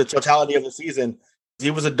speaking to totality of the season. He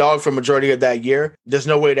was a dog for majority of that year. There's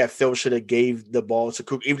no way that Phil should have gave the ball to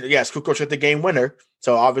Kukoc. Yes, Kukoc hit the game winner.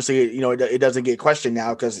 So obviously, it doesn't get questioned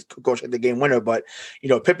now because Kukoc hit the game winner. But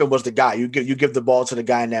Pippen was the guy. You give the ball to the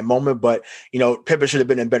guy in that moment. But Pippen should have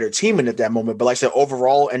been a better teaming at that moment. But like I said,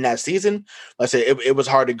 overall in that season, like I said, it was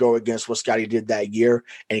hard to go against what Scottie did that year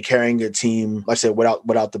and carrying a team, like I said,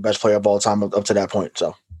 without the best player of all time up to that point.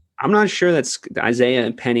 So I'm not sure that Isaiah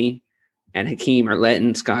and Penny and Hakeem are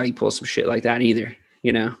letting Scottie pull some shit like that either.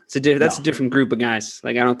 That's a different group of guys.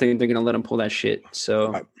 Like, I don't think they're going to let him pull that shit.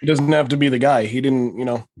 So he doesn't have to be the guy. He didn't,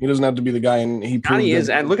 he doesn't have to be the guy. And Scottie is,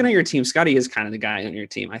 and looking at your team, Scottie is kind of the guy on your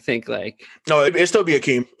team. I think no, it'd still be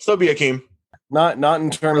Hakeem. Not in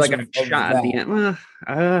terms like of a shot at the end.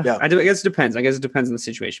 Yeah. I guess it depends. I guess it depends on the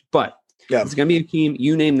situation, but yeah, it's going to be Hakeem.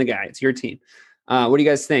 You name the guy. It's your team. What do you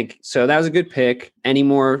guys think? So that was a good pick. Any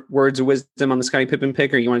more words of wisdom on the Scottie Pippen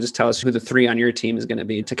pick, or you want to just tell us who the 3 on your team is going to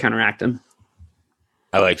be to counteract him?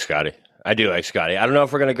 I like Scottie. I do like Scottie. I don't know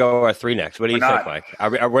if we're going to go our 3 next. What do you think, Mike?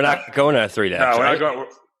 We're not going to 3 next. No, we're right? not going.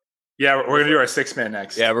 Yeah, we're going to do our 6-man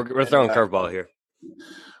next. Yeah, we're throwing curveball here.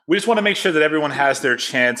 We just want to make sure that everyone has their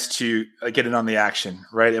chance to get in on the action,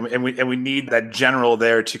 right? And we need that general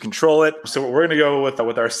there to control it. So we're going to go with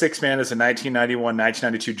our 6-man is a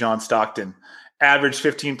 1991-1992 John Stockton. Averaged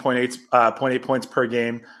 15.8 points per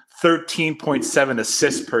game, 13.7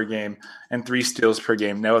 assists per game, and 3 steals per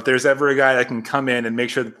game. Now, if there's ever a guy that can come in and make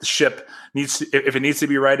sure that the ship if it needs to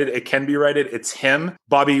be righted, it can be righted, it's him.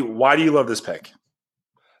 Bobby, why do you love this pick?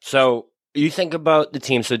 So you think about the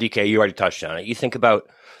team. So DK, you already touched on it. You think about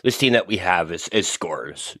this team that we have is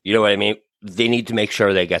scorers. You know what I mean? They need to make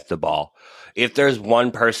sure they get the ball. If there's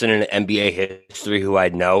one person in NBA history who I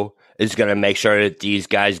know is going to make sure that these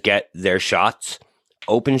guys get their shots,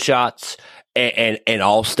 open shots, and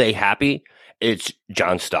all stay happy, it's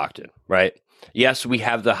John Stockton, right? Yes, we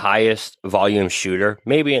have the highest volume shooter,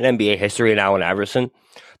 maybe in NBA history, in Allen Iverson,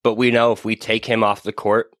 but we know if we take him off the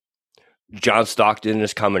court, John Stockton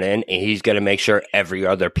is coming in, and he's going to make sure every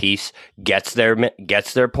other piece gets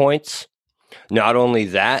their points. Not only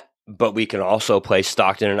that, but we can also play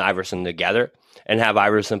Stockton and Iverson together and have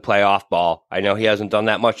Iverson play off ball. I know he hasn't done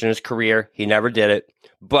that much in his career. He never did it.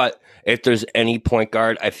 But if there's any point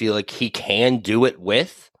guard I feel like he can do it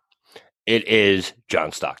with, it is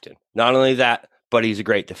John Stockton. Not only that, but he's a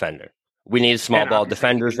great defender. We need small ball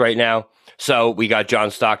defenders right now. So we got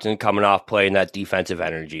John Stockton coming off playing that defensive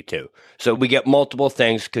energy too. So we get multiple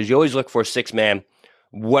things because you always look for 6-man.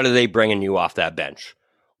 What are they bringing you off that bench?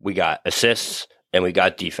 We got assists and we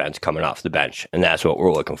got defense coming off the bench. And that's what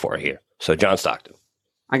we're looking for here. So John Stockton.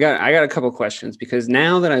 I got a couple questions because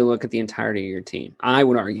now that I look at the entirety of your team, I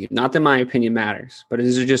would argue, not that my opinion matters, but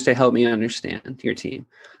this is just to help me understand your team.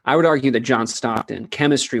 I would argue that John Stockton,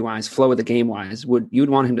 chemistry-wise, flow of the game-wise, you'd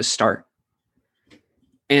want him to start.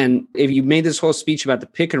 And if you made this whole speech about the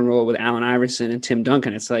pick and roll with Allen Iverson and Tim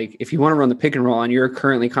Duncan, it's like, if you want to run the pick and roll on your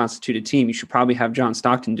currently constituted team, you should probably have John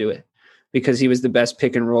Stockton do it because he was the best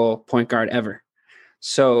pick and roll point guard ever.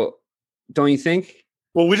 So don't you think?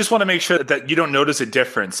 Well, we just want to make sure that you don't notice a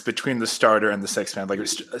difference between the starter and the 6-man. Like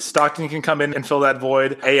Stockton can come in and fill that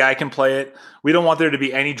void. AI can play it. We don't want there to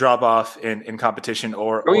be any drop off in competition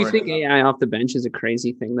Don't you think AI off the bench is a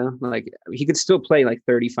crazy thing though? Like he could still play like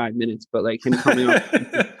 35 minutes, but like him coming off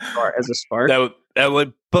as a spark.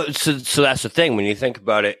 But so that's the thing. When you think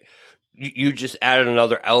about it, you just added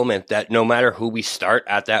another element that no matter who we start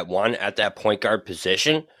at that point guard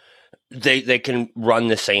position, they can run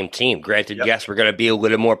the same team. Granted, yes, we're going to be a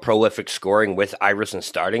little more prolific scoring with Iverson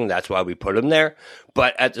starting. That's why we put him there.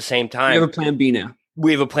 But at the same time, we have a plan B now.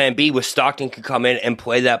 We have a plan B where Stockton can come in and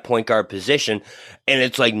play that point guard position, and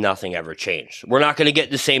it's like nothing ever changed. We're not going to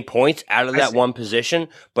get the same points out of that one position,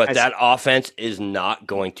 but that offense is not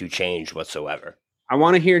going to change whatsoever. I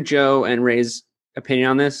want to hear Joe and Ray's opinion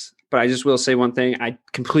on this, but I just will say one thing. I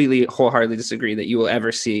completely, wholeheartedly disagree that you will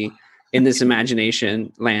ever see in this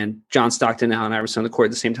imagination land John Stockton and Allen Iverson on the court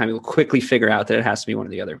at the same time. You'll quickly figure out that it has to be one or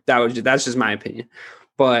the other. That's just my opinion.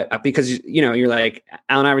 But because, you're like,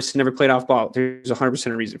 Allen Iverson never played off ball. There's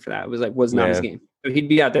 100% a reason for that. It was like, was not his game. So he'd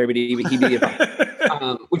be out there, but he'd be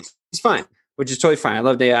which is fine, which is totally fine. I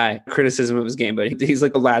loved AI criticism of his game, but he's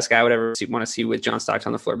like the last guy I would ever want to see with John Stockton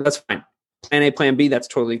on the floor, but that's fine. Plan A, plan B, that's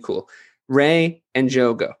totally cool. Ray and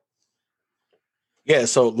Joe, go. Yeah,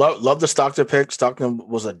 so love the Stockton pick. Stockton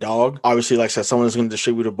was a dog. Obviously, like I said, someone is going to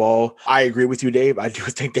distribute the ball. I agree with you, Dave. I do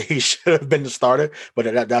think that he should have been the starter,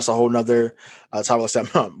 but that's a whole nother topic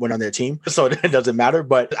that went on their team, so it doesn't matter.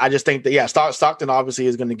 But I just think that, Stockton obviously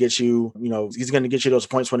is going to get you, he's going to get you those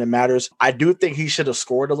points when it matters. I do think he should have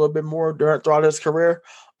scored a little bit more throughout his career,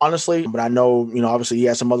 honestly. But I know, obviously he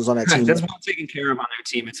has some others on that team. That's well taken care of on their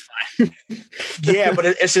team. It's fine. Yeah, but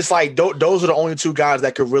it's just like those are the only two guys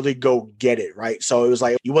that could really go get it, right? So it was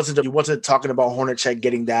like you wasn't talking about Hornacek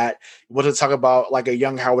getting that. You wasn't talking about like a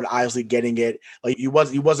young Howard Isley getting it. Like you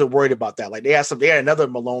wasn't worried about that. Like they had another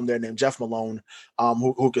Malone there named Jeff Malone,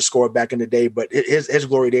 who could score back in the day, but his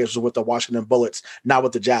glory days was with the Washington Bullets, not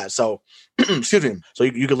with the Jazz. So excuse me. So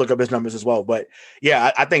you can look up his numbers as well. But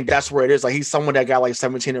yeah, I think that's where it is. Like he's someone that got like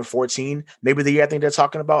 17 and 14, maybe the year I think they're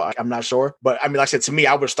talking about. I'm not sure. But I mean, like I said, to me,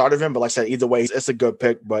 I would have started him. But like I said, either way, it's a good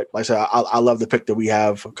pick. But like I said, I love the pick that we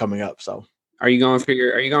have coming up. So are you going for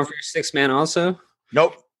your 6-man also?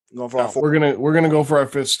 Nope. Going for our four. We're gonna go for our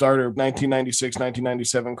fifth starter, 1996,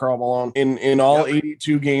 1997, Karl Malone. In all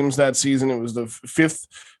 82 games that season, it was the fifth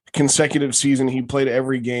consecutive season he played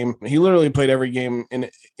every game. He literally played every game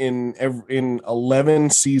in 11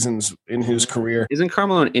 seasons in his career. Isn't Karl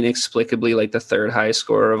Malone inexplicably like the third highest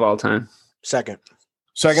scorer of all time? Second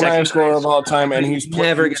highest scorer of all time, and he's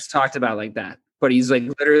never gets talked about like that. But he's like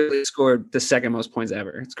literally scored the second most points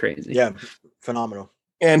ever. It's crazy. Yeah, phenomenal.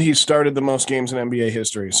 And he started the most games in NBA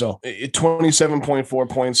history. So 27.4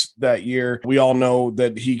 points that year. We all know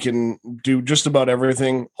that he can do just about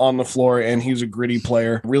everything on the floor, and he's a gritty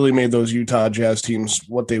player. Really made those Utah Jazz teams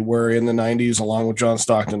what they were in the 90s, along with John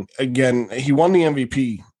Stockton. Again, he won the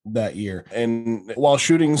MVP that year. And while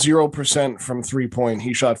shooting 0% from three-point,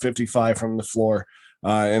 he shot 55 from the floor.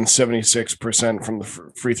 And 76% from the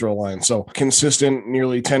free throw line. So consistent,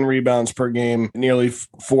 nearly 10 rebounds per game, nearly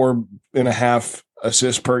 4.5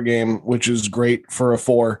 assists per game, which is great for a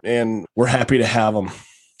 4. And we're happy to have him.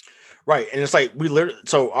 Right. And it's like we literally,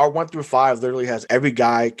 so our 1 through 5 literally has every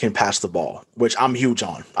guy can pass the ball, which I'm huge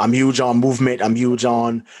on. I'm huge on movement. I'm huge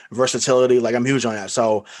on versatility. Like I'm huge on that.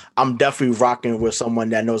 So I'm definitely rocking with someone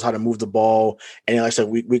that knows how to move the ball. And like I said,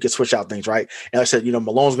 we could switch out things, right? And like I said,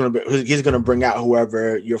 Malone's he's gonna bring out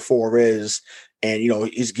whoever your 4 is. And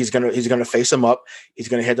he's gonna face him up. He's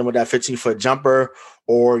gonna hit them with that 15-foot jumper,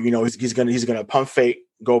 or he's gonna pump fake,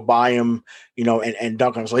 go by him, and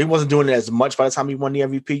dunk on him. So he wasn't doing it as much by the time he won the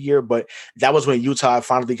MVP year, but that was when Utah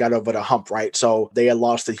finally got over the hump, right? So they had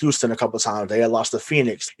lost to Houston a couple of times. They had lost to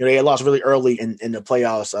Phoenix. They had lost really early in the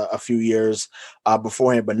playoffs a few years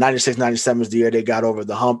beforehand. But 96, 97 is the year they got over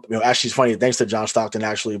the hump. Actually, it's funny, thanks to John Stockton,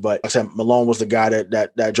 actually. But like I said, Malone was the guy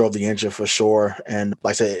that drove the engine for sure. And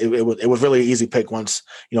like I said, it was really an easy pick once,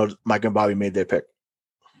 Mike and Bobby made their pick.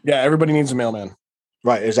 Yeah, everybody needs a mailman.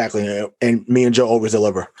 Right, exactly. And me and Joe always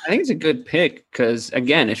deliver. I think it's a good pick because,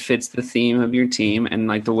 again, it fits the theme of your team. And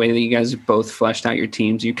like the way that you guys both fleshed out your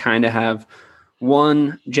teams, you kind of have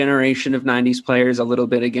one generation of 90s players a little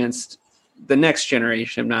bit against the next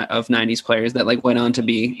generation of 90s players that like went on to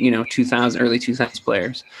be, early 2000s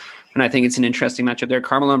players. And I think it's an interesting matchup there.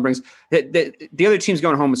 Carmelo brings the other team's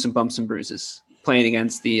going home with some bumps and bruises playing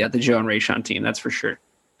against the Joe and Rayshon team. That's for sure.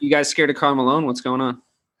 You guys scared of Carmelo? What's going on?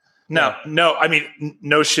 No. I mean,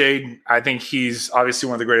 no shade. I think he's obviously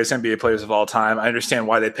one of the greatest NBA players of all time. I understand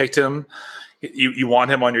why they picked him. You want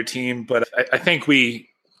him on your team, but I think we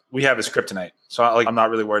have his kryptonite. So I'm not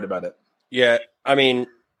really worried about it. Yeah, I mean,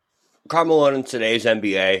 Carmelo in today's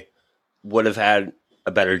NBA would have had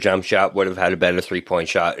a better jump shot, would have had a better 3-point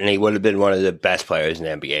shot, and he would have been one of the best players in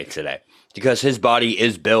the NBA today because his body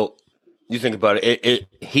is built. You think about it,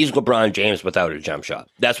 he's LeBron James without a jump shot.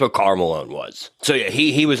 That's what Karl Malone was. So yeah,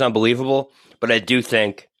 he was unbelievable, but I do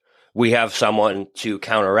think we have someone to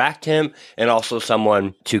counteract him and also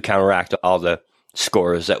someone to counteract all the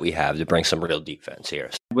scorers that we have to bring some real defense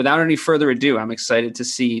here. Without any further ado, I'm excited to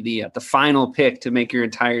see the final pick to make your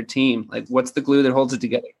entire team. Like, what's the glue that holds it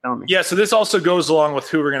together? Tell me. Yeah, so this also goes along with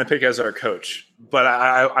who we're going to pick as our coach. But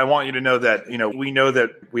I want you to know that we know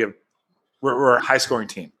that we're a high scoring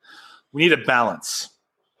team. We need a balance.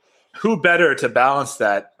 Who better to balance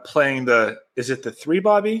that playing is it the 3,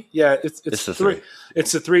 Bobby? Yeah, it's the 3.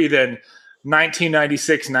 It's the 3 than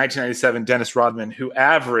 1996, 1997 Dennis Rodman, who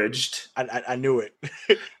averaged I knew it.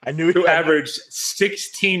 who averaged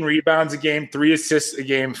 16 rebounds a game, 3 assists a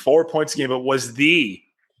game, 4 points a game, but was the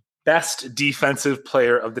best defensive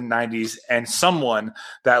player of the 90s and someone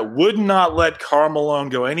that would not let Karl Malone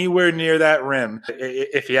go anywhere near that rim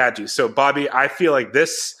if he had to. So, Bobby, I feel like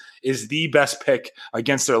this is the best pick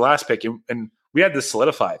against their last pick, and we had this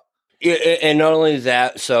solidified. And not only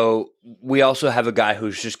that, so we also have a guy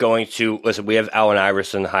who's just going to – listen, we have Allen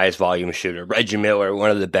Iverson, the highest volume shooter. Reggie Miller,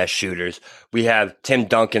 one of the best shooters. We have Tim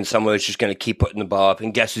Duncan, someone who's just going to keep putting the ball up.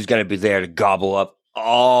 And guess who's going to be there to gobble up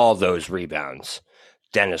all those rebounds?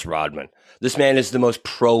 Dennis Rodman. This man is the most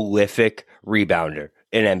prolific rebounder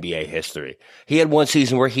in NBA history. He had one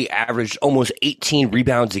season where he averaged almost 18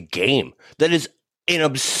 rebounds a game. That is an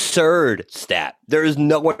absurd stat. There is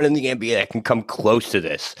no one in the NBA that can come close to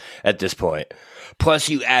this at this point. Plus,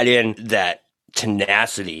 you add in that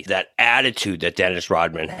tenacity, that attitude that Dennis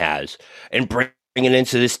Rodman has, and bring it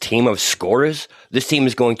into this team of scorers. This team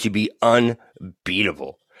is going to be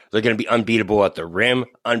unbeatable. They're going to be unbeatable at the rim,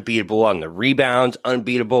 unbeatable on the rebounds,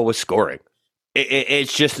 unbeatable with scoring.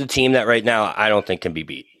 It's just a team that right now I don't think can be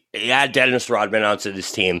beat. You add Dennis Rodman onto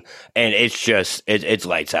this team, and it's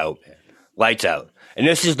lights out. Lights out. And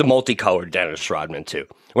this is the multicolored Dennis Rodman, too.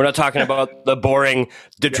 We're not talking about the boring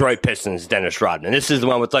Detroit Pistons Dennis Rodman. This is the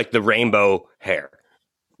one with like the rainbow hair.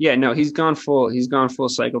 Yeah, no, he's gone full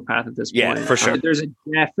psychopath at this point. Yeah, for sure. There's a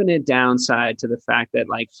definite downside to the fact that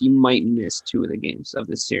like he might miss 2 of the games of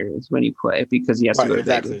this series when he play because he has to go to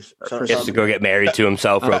Vegas. He has to go get married to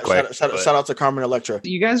himself real quick. Shout out to Carmen Electra.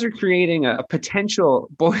 You guys are creating a potential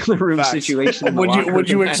boiler room situation. Would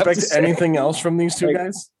you expect anything else from these two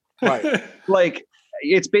guys? Right. Like,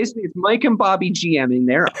 it's Mike and Bobby GMing.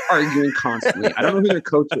 They're arguing constantly. I don't know who their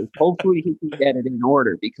coach is. Hopefully he can get it in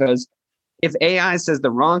order because if AI says the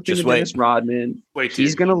wrong thing to Dennis Rodman,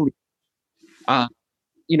 he's going to leave.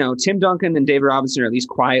 Tim Duncan and David Robinson are at least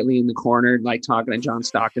quietly in the corner, like talking to John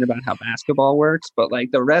Stockton about how basketball works. But like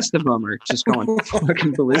the rest of them are just going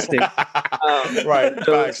fucking ballistic. Right.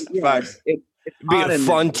 Facts. It'd be a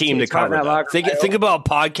fun team to cover. Think about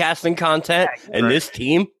podcasting content and this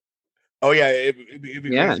team. Oh yeah, it'd be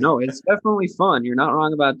crazy. No, it's definitely fun. You're not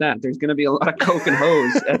wrong about that. There's going to be a lot of coke and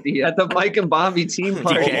hose at the Mike and Bobby team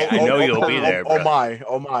party. I know you'll be there. Bro.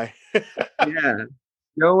 Oh my. Yeah.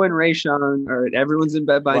 Joe and Rayshawn, or everyone's in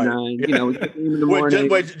bed by 9. You know, we get in the morning.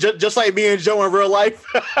 Just like me and Joe in real life.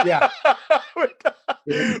 Yeah.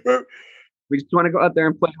 We just want to go out there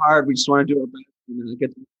and play hard. We just want to do our best. And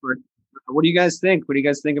get to work. What do you guys think? What do you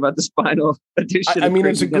guys think about this final edition? I mean,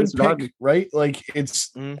 it's a good pick, right? Like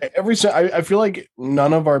it's I feel like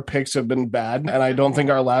none of our picks have been bad, and I don't think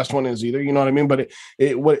our last one is either. You know what I mean? But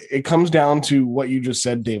it comes down to what you just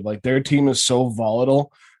said, Dave. Like their team is so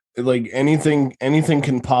volatile. Like anything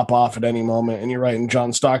can pop off at any moment. And you're right. And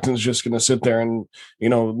John Stockton's just going to sit there and, you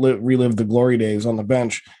know, relive the glory days on the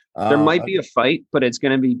bench. There might be a fight, but it's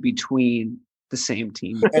going to be between the same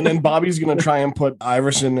team. And then Bobby's going to try and put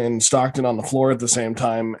Iverson and Stockton on the floor at the same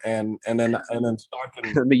time. And then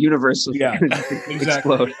Stockton. The universe will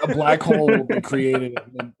explode. A black hole will be created.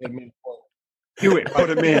 Do it. Put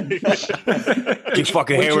him in. You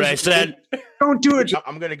fucking hear what I said? Don't do it.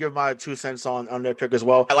 I'm gonna give my 2 cents on their pick as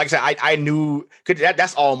well. Like I said, I knew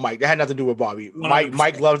that's all Mike. That had nothing to do with Bobby.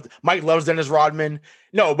 Mike loves Dennis Rodman.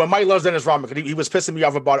 No, but Mike loves Dennis Rodman because he was pissing me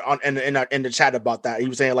off about it in the chat about that. He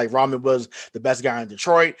was saying like Rodman was the best guy in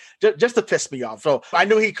Detroit, just to piss me off. So I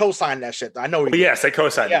knew he co-signed that shit. I know. Yes, they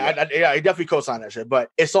co-signed. Yeah, he definitely co-signed that shit.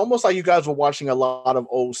 But it's almost like you guys were watching a lot of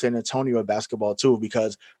old San Antonio basketball too,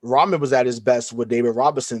 because Rodman was at his best with David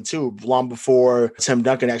Robinson too, long before Tim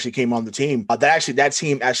Duncan actually came on the team. That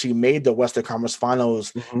team actually made the Western Conference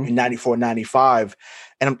Finals in 94-95,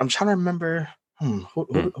 and I'm trying to remember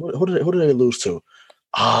who did they lose to?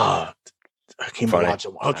 Hakeem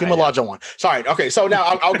Olajuwon won. Sorry. Okay. So now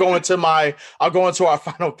I'll go into our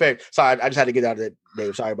final pick. Sorry, I just had to get out of it,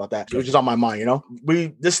 Dave. Sorry about that. It was just on my mind. You know,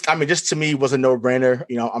 this to me was a no-brainer.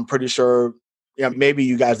 You know, I'm pretty sure. Yeah, maybe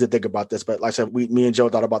you guys did think about this, but like I said, me and Joe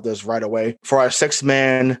thought about this right away. For our 6th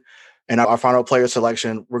man and our final player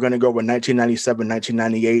selection, we're going to go with 1997,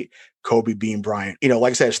 1998, Kobe Bean Bryant. You know,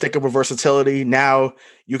 like I said, sticking with versatility. Now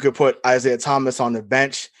you could put Isaiah Thomas on the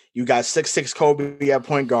bench. You got 6'6" Kobe at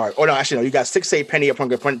point guard. Oh, no, actually, no. You got 6'8" Penny at point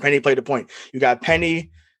guard. Penny played the point. You got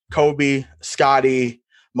Penny, Kobe, Scotty,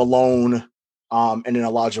 Malone, and then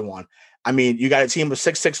Olajuwon. I mean, you got a team of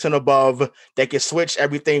 6'6" and above. They can switch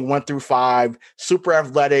everything 1 through 5. Super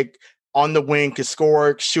athletic, on the wing, can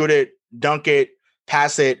score, shoot it, dunk it,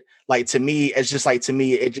 pass it. Like, to me, it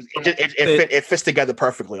fits together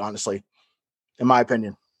perfectly, honestly, in my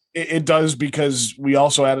opinion. It does, because we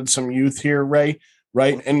also added some youth here, Ray.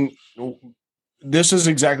 Right. And this is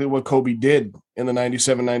exactly what Kobe did in the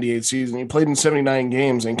 97-98 season. He played in 79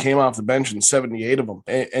 games and came off the bench in 78 of them.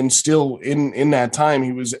 And still in that time,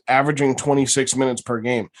 he was averaging 26 minutes per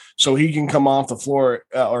game. So he can come off the floor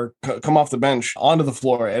or come off the bench onto the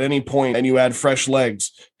floor at any point, and you add fresh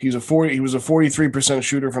legs. He was a 43%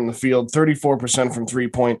 shooter from the field, 34% from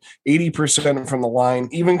 3-point, 80% from the line.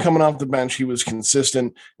 Even coming off the bench, he was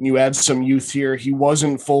consistent. And you add some youth here. He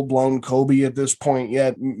wasn't full-blown Kobe at this point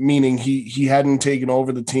yet, meaning he hadn't taken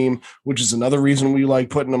over the team, which is another reason we like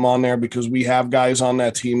putting him on there, because we have guys on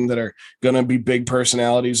that team that are going to be big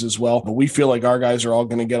personalities as well. But we feel like our guys are all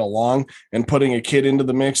going to get along, and putting a kid into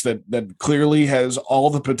the mix that clearly has all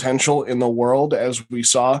the potential in the world, as we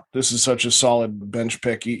saw. This is such a solid bench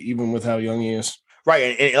pick, even with how young he is.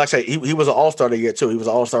 Right. And like I said, he was an all-star the year too. He was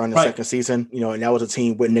an all-star in the second season, you know, and that was a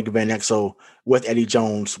team with Nick Van Exel, with Eddie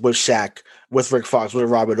Jones, with Shaq, with Rick Fox, with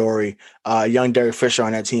Robert Ory, young Derek Fisher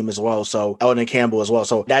on that team as well. So Eldon Campbell as well.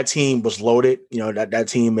 So that team was loaded. You know, that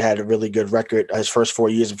team had a really good record his first 4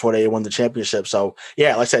 years before they won the championship. So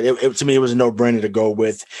yeah, like I said, to me, it was a no-brainer to go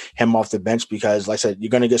with him off the bench, because like I said,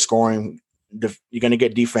 you're going to get scoring, you're going to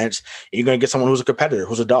get defense, and you're going to get someone who's a competitor,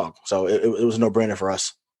 who's a dog. So it was a no-brainer for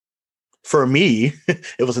us. For me,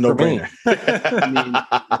 it was a no-brainer.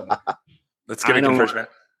 Let's get it first, man.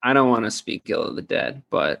 I don't want to speak ill of the dead,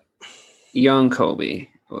 but young Kobe,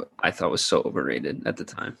 I thought was so overrated at the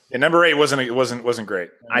time. Yeah, number 8 wasn't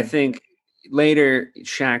great. I think later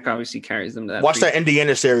Shaq obviously carries them to that. Watch that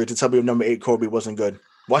Indiana series to tell me if number 8 Kobe wasn't good.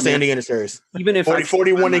 Watch the Indiana series. Even if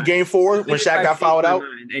 41 in Game 4 when Shaq got fouled out.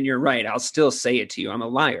 And you're right, I'll still say it to you. I'm a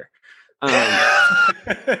liar.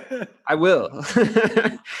 I will.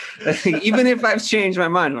 Even if I've changed my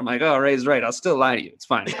mind, I'm like, oh, Ray's right, I'll still lie to you. It's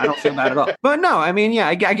fine. I don't feel bad at all. But no, I mean, yeah,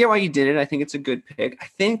 I get why you did it. I think it's a good pick. I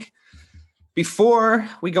think before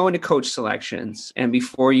we go into coach selections and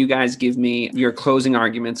before you guys give me your closing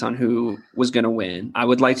arguments on who was going to win, I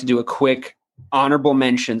would like to do a quick honorable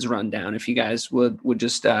mentions rundown, if you guys would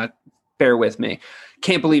just bear with me.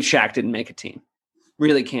 Can't believe Shaq didn't make a team.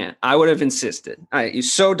 Really can't. I would have insisted.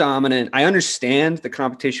 He's so dominant. I understand the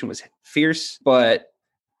competition was fierce, but,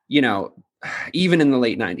 you know, even in the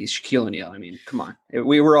late 90s, Shaquille O'Neal. I mean, come on.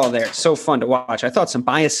 We were all there. So fun to watch. I thought some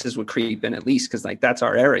biases would creep in at least because, like, that's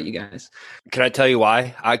our era, you guys. Can I tell you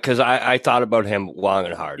why? Because I thought about him long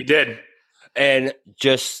and hard. You did. And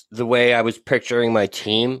just the way I was picturing my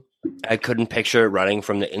team, I couldn't picture it running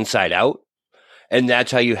from the inside out. And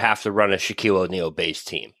that's how you have to run a Shaquille O'Neal-based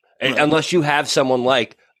team. And unless you have someone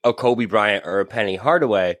like a Kobe Bryant or a Penny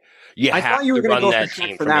Hardaway, I thought you were going to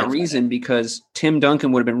go for that reason because Tim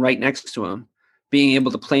Duncan would have been right next to him, being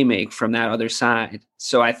able to play make from that other side.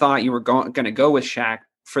 So I thought you were going to go with Shaq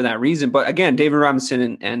for that reason. But again, David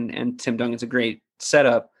Robinson and Tim Duncan's a great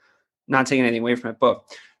setup, not taking anything away from it. But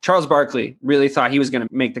Charles Barkley really thought he was going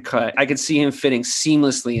to make the cut. I could see him fitting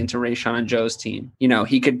seamlessly into Rayshawn and Joe's team. You know,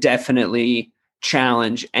 he could definitely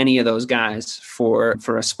challenge any of those guys for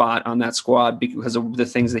a spot on that squad because of the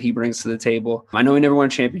things that he brings to the table. I know he never won a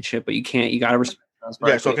championship, but you got to respect Charles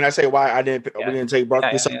Barkley. Yeah, so can I say why we didn't take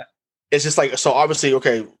Barkley? Yeah. It's just like, so obviously,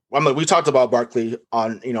 okay, we talked about Barkley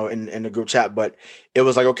on, in the group chat, but it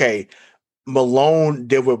was like, okay, Malone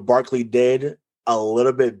did what Barkley did a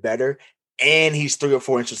little bit better. And he's 3 or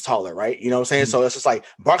 4 inches taller, right? You know what I'm saying? Mm-hmm. So it's just like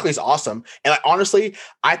Barkley's awesome. And like honestly,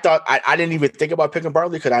 I thought I didn't even think about picking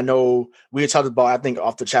Barkley because I know we had talked about, I think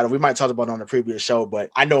off the chat, we might have talked about it on the previous show, but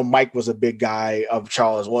I know Mike was a big guy of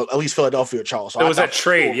Charles. Well, at least Philadelphia Charles. So it was that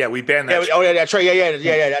trade. Yeah, we banned that. That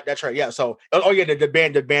trade. That trade. Yeah. So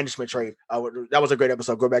the banishment trade. That was a great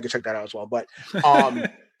episode. Go back and check that out as well. But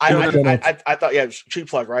I thought, cheap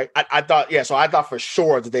plug, right? I thought, so I thought for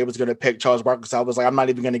sure that they was going to pick Charles Barkley. So I was like, I'm not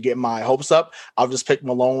even going to get my hopes up. I'll just pick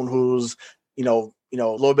Malone, who's, a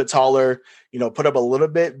little bit taller, put up a little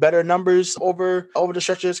bit better numbers over the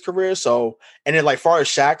stretch of his career. So, and then like far as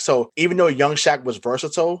Shaq, so even though young Shaq was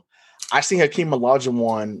versatile, I seen Hakeem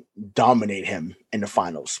Olajuwon dominate him in the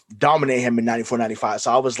finals, dominate him in 94, 95.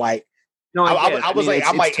 So I was like, no, I was like,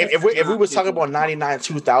 if we was talking about 99,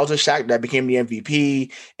 2000 Shaq that became the MVP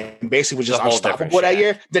and basically was just unstoppable that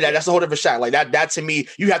year, then that's a whole different Shaq. Like that to me,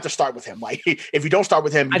 you have to start with him. Like if you don't start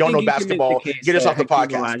with him, you don't know basketball. Get us off the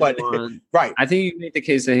podcast. But right, I think you can make the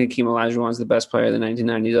case that Hakeem Olajuwon is the best player of the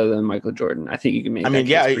 1990s, other than Michael Jordan. I think you can make.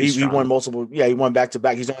 He won multiple. Yeah, he won back to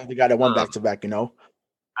back. He's the only guy that won back to back.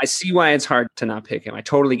 I see why it's hard to not pick him. I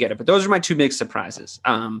totally get it. But those are my two big surprises.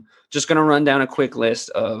 Just going to run down a quick list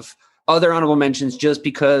of other honorable mentions just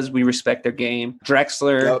because we respect their game.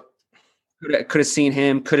 Drexler, could have seen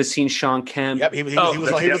him, could have seen Sean Kemp. Yep, he was on the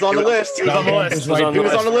list. He was on the list. He was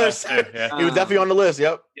on the list. He was definitely on the list.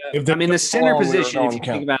 Yep. I mean, the center position, if you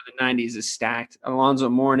think about the 90s, is stacked. Alonzo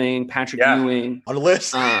Mourning, Patrick Ewing. On the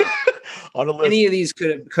list. On the list. Any of these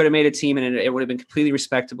could have made a team, and it would have been completely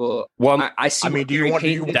respectable. Well, I see. I mean,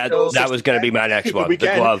 that was going to be my next one. The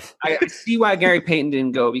glove. I see why Gary Payton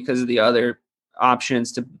didn't go because of the other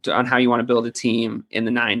options on how you want to build a team in the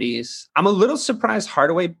 90s. I'm a little surprised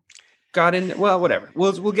Hardaway got in. Well, whatever.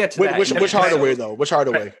 We'll get to that. Which Hardaway though? Which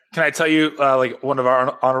Hardaway? Can I tell you like one of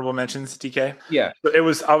our honorable mentions, DK? Yeah. It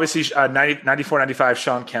was obviously 94, 95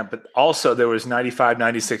 Sean Kemp, but also there was 95,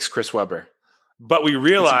 96 Chris Webber. But we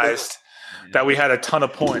realized that we had a ton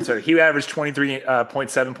of points. So he averaged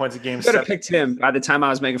 23.7 points a game. You could have picked him by the time I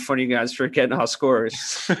was making fun of you guys for getting all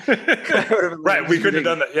scores. Right. We couldn't have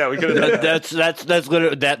done that. Yeah, we could have done that. That's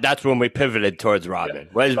literally that's when we pivoted towards Rodman.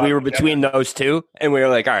 Yeah. We were between those two, and we were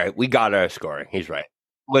like, all right, we got our scoring. He's right.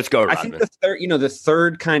 Let's go, Rodman. I think the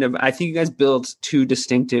third kind of, I think you guys built two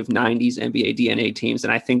distinctive 90s NBA DNA teams.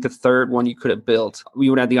 And I think the third one you could have built, we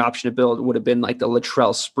would have the option to build, would have been like the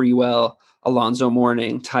Latrell Sprewell, Alonzo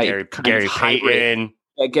Mourning type Gary Payton.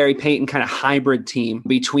 Gary Payton kind of hybrid team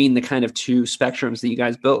between the kind of two spectrums that you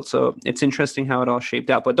guys built. So it's interesting how it all shaped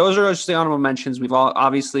out. But those are just the honorable mentions. We've all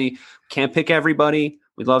obviously can't pick everybody.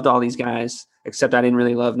 We loved all these guys, except I didn't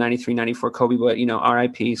really love 93, 94 Kobe, but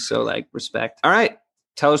RIP. So like respect. All right.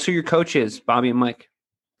 Tell us who your coach is, Bobby and Mike.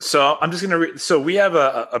 So I'm just going to so we have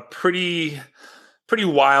a pretty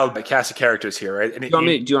wild cast of characters here, right? And do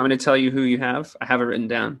you want me to tell you who you have? I have it written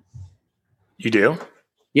down. You do?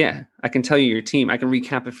 Yeah, I can tell you your team. I can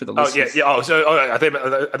recap it for the listeners. Yeah. I think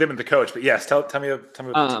I'm the coach, but yes, tell me.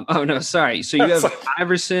 Oh no, sorry. So you have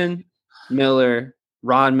Iverson, Miller,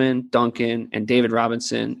 Rodman, Duncan, and David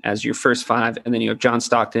Robinson as your first five, and then you have John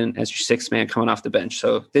Stockton as your sixth man coming off the bench.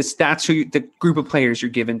 So that's who the group of players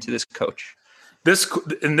you're given to this coach. This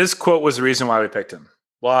quote was the reason why we picked him.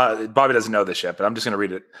 Well, Bobby doesn't know this yet, but I'm just going to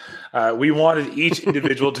read it. We wanted each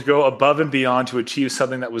individual to go above and beyond to achieve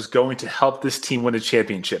something that was going to help this team win a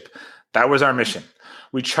championship. That was our mission.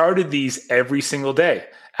 We charted these every single day.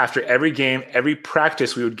 After every game, every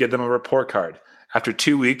practice, we would give them a report card. After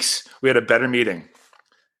 2 weeks, we had a better meeting.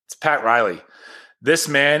 It's Pat Riley. This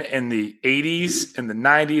man in the 80s and the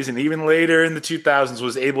 90s and even later in the 2000s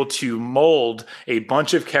was able to mold a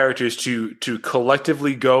bunch of characters to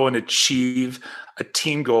collectively go and achieve a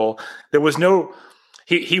team goal. There was no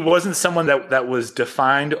he wasn't someone that was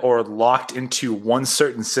defined or locked into one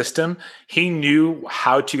certain system. He knew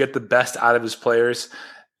how to get the best out of his players.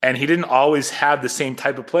 And he didn't always have the same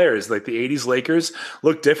type of players. Like the 80s Lakers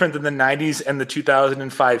looked different than the 90s and the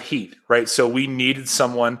 2005 Heat, right? So we needed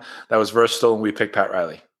someone that was versatile, and we picked Pat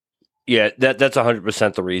Riley. Yeah, that's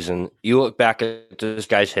 100% the reason. You look back at this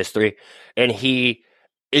guy's history, and he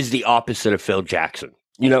is the opposite of Phil Jackson.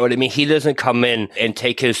 You know what I mean? He doesn't come in and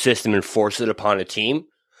take his system and force it upon a team.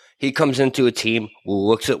 He comes into a team,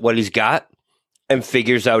 looks at what he's got, and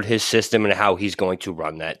figures out his system and how he's going to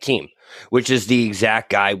run that team, which is the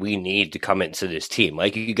exact guy we need to come into this team.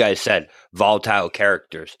 Like you guys said, volatile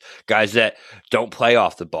characters, guys that don't play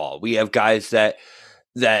off the ball. We have guys that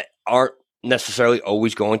aren't necessarily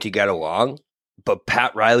always going to get along, but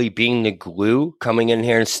Pat Riley being the glue, coming in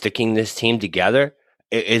here and sticking this team together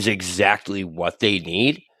is exactly what they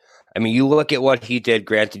need. I mean, you look at what he did.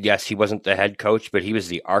 Granted, yes, he wasn't the head coach, but he was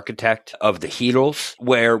the architect of the Heatles,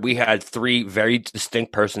 where we had three very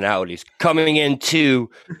distinct personalities coming in to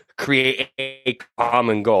create a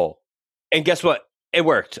common goal. And guess what? It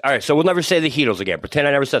worked. All right, so we'll never say the Heatles again. Pretend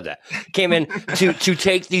I never said that. Came in to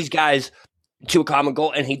take these guys to a common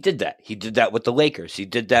goal, and he did that. He did that with the Lakers. He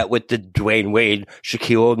did that with the Dwayne Wade,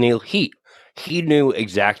 Shaquille O'Neal Heat. He knew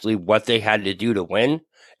exactly what they had to do to win,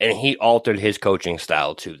 and he altered his coaching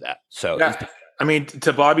style to that. So, yeah. I mean,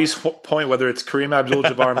 to Bobby's point, whether it's Kareem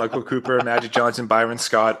Abdul-Jabbar, Michael Cooper, Magic Johnson, Byron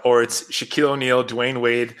Scott, or it's Shaquille O'Neal, Dwayne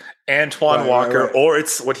Wade, Antoine Walker, or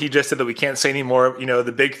it's what he just said that we can't say anymore,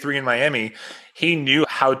 the big three in Miami, he knew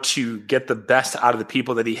how to get the best out of the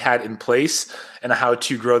people that he had in place and how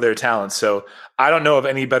to grow their talent. So I don't know of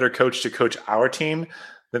any better coach to coach our team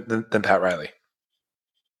than Pat Riley.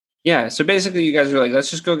 Yeah, so basically you guys are like,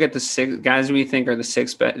 let's just go get the six guys we think are the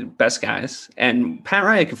six best guys. And Pat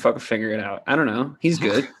Riley can fucking figure it out. I don't know. He's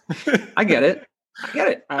good. I get it.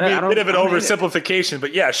 I mean, a bit of an oversimplification,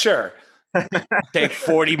 but yeah, sure. Take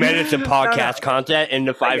 40 minutes of podcast content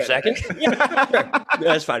into 5 seconds. Yeah,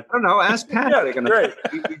 that's fine. I don't know. Ask Pat. Yeah, great.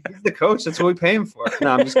 He's the coach. That's what we pay him for.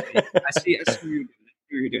 No, I'm just kidding. I see what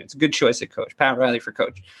you're doing. It's a good choice at coach. Pat Riley for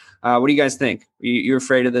coach. What do you guys think? You're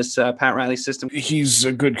afraid of this Pat Riley system? He's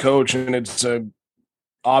a good coach, and it's a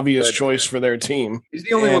obvious choice for their team. He's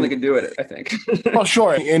the only one that can do it, I think. Oh,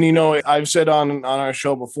 sure. And, I've said on our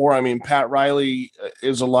show before, I mean, Pat Riley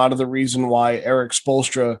is a lot of the reason why Eric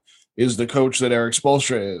Spoelstra is the coach that Eric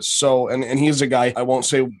Spoelstra is. So, and he's a guy, I won't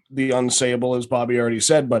say the unsayable, as Bobby already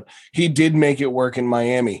said, but he did make it work in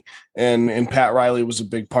Miami, and Pat Riley was a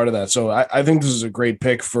big part of that. So I think this is a great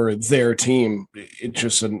pick for their team. It's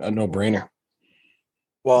just a no-brainer.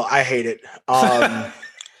 Well, I hate it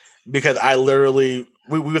because I literally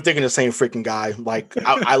we were thinking the same freaking guy. Like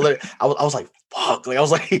I was like, fuck. Like I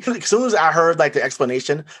was like, as soon as I heard like the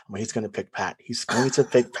explanation, I'm like, he's gonna pick Pat. He's going to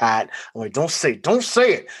pick Pat. I'm like, don't say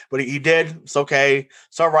it. But he did. It's okay.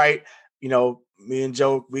 It's all right. Me and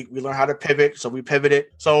Joe, we learned how to pivot, so we pivoted.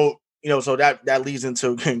 So so that leads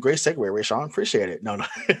into great segue, Ray Sean. Appreciate it. No.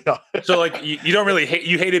 So like you don't really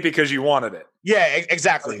hate it because you wanted it. Yeah,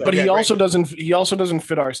 exactly. But he also doesn't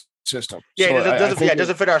fit our system. Yeah, so it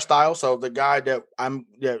doesn't fit our style. So the guy that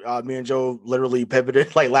me and Joe literally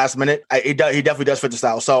pivoted like last minute. He definitely does fit the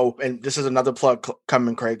style. So, and this is another plug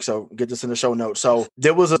coming, Craig. So get this in the show notes. So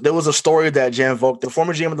there was a story that Jan Volk, the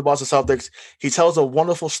former GM of the Boston Celtics, he tells a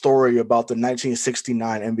wonderful story about the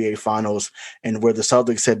 1969 NBA Finals and where the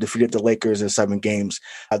Celtics had defeated the Lakers in 7 games.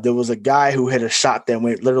 There was a guy who hit a shot that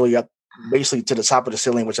went literally up basically to the top of the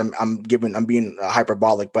ceiling, which I'm being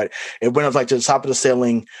hyperbolic, but it went up like to the top of the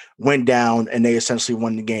ceiling, went down, and they essentially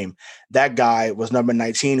won the game. That guy was number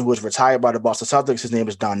 19, who was retired by the Boston Celtics. His name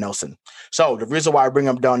is Don Nelson. So the reason why I bring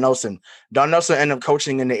up Don Nelson ended up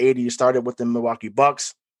coaching in the 80s, started with the Milwaukee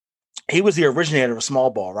Bucks. He was the originator of small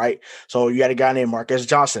ball, right? So you had a guy named Marcus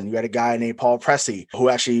Johnson. You had a guy named Phil Pressey,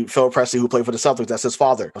 who played for the Celtics. That's his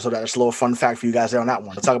father. So that's a little fun fact for you guys there on that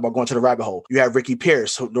one. Let's talk about going to the rabbit hole. You had Ricky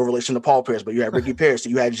Pierce, no relation to Paul Pierce, but you had Ricky Pierce.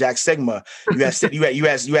 You had Jack Sigma. You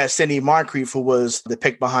had Sidney Moncrief, who was the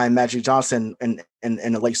pick behind Magic Johnson in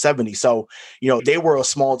the late 70s. So, they were a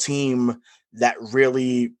small team that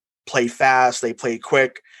really played fast. They played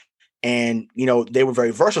quick. and they were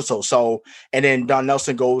very versatile. So, and then Don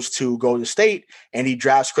Nelson goes to Golden State, and he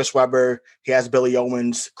drafts Chris Webber. He has Billy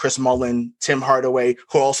Owens, Chris Mullin, Tim Hardaway,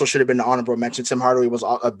 who also should have been the honorable mention. Tim Hardaway was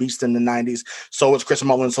a beast in the 90s. So was Chris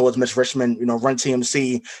Mullin. So was Mitch Richmond. Run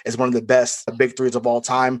TMC is one of the best big threes of all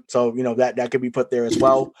time. So, that could be put there as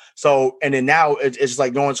well. So, and then now it's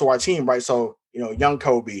like going to our team, right? So, young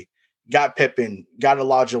Kobe, got Pippen, got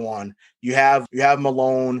Olajuwon. You have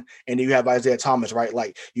Malone, and you have Isaiah Thomas, right?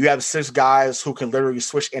 Like, you have 6 guys who can literally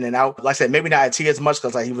switch in and out. Like I said, maybe not at T as much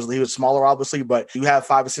because he was smaller, obviously, but you have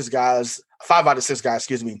 5 out of 6 guys,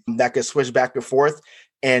 that can switch back and forth.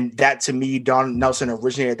 And that, to me, Don Nelson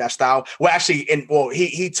originated that style. Well, actually,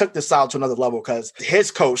 he took the style to another level because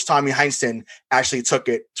his coach, Tommy Heinsohn, actually took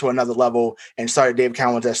it to another level and started Dave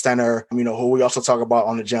Cowens at center, who we also talk about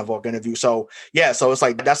on the Jan Volk interview. So, yeah, so it's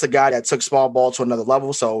like that's the guy that took small ball to another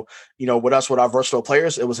level. So, with our versatile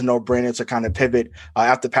players, it was a no-brainer to kind of pivot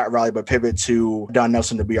after Pat Riley, but pivot to Don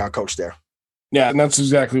Nelson to be our coach there. Yeah, and that's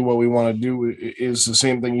exactly what we want to do, is the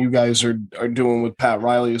same thing you guys are doing with Pat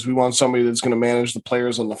Riley, is we want somebody that's going to manage the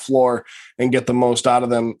players on the floor and get the most out of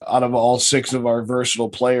them, out of all 6 of our versatile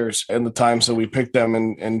players and the times that we picked them.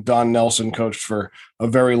 And Don Nelson coached for a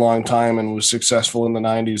very long time and was successful in the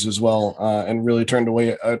 90s as well, and really turned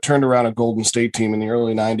around a Golden State team in the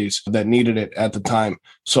early 90s that needed it at the time.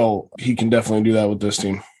 So he can definitely do that with this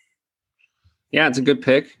team. Yeah, it's a good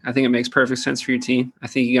pick. I think it makes perfect sense for your team. I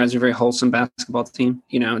think you guys are a very wholesome basketball team.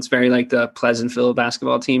 It's very like the Pleasantville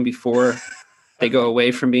basketball team before they go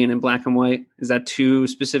away from being in black and white. Is that too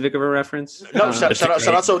specific of a reference? No, shout out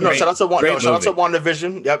to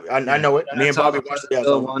WandaVision. Yep, I know it. Me and Bobby watched it.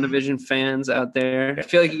 WandaVision fans out there. I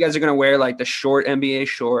feel like you guys are going to wear like the short NBA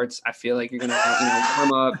shorts. I feel like you're going to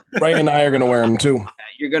warm up. Brian and I are going to wear them too.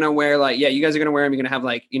 You're going to wear you guys are going to wear them. You're going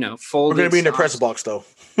to have folded. We're going to be in the press box though.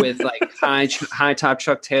 With like high top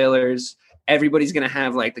Chuck Taylors. Everybody's going to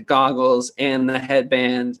have like the goggles and the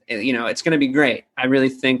headband. And, it's going to be great. I really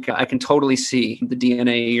think I can totally see the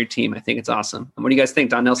DNA of your team. I think it's awesome. And what do you guys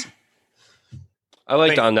think, Don Nelson? I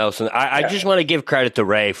like Don Nelson. I just want to give credit to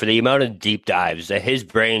Ray for the amount of deep dives that his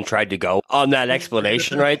brain tried to go on that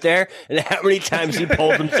explanation right there, and how many times he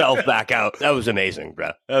pulled himself back out. That was amazing,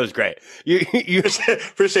 bro. That was great. You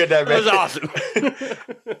appreciate that, man. That was awesome.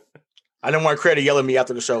 I didn't want Craig to yell at me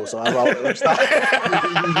after the show, so I was like, stop.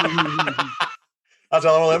 I was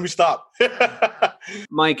like, let me stop.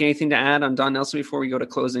 Mike, anything to add on Don Nelson before we go to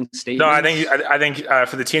closing statement? No, I think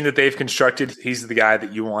for the team that they've constructed, he's the guy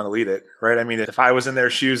that you want to lead it, right? I mean, if I was in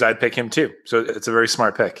their shoes, I'd pick him too. So it's a very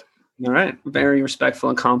smart pick. All right. Very respectful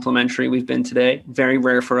and complimentary we've been today. Very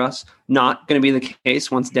rare for us. Not going to be the case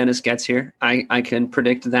once Dennis gets here. I can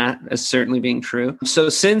predict that as certainly being true. So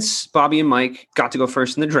since Bobby and Mike got to go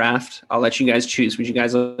first in the draft, I'll let you guys choose. Would you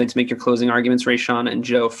guys like to make your closing arguments, Rayshawn and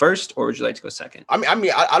Joe, first, or would you like to go second? I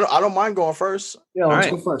don't mind going first. Yeah, let's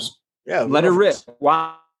go first. Yeah, let it rip.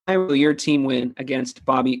 Why will your team win against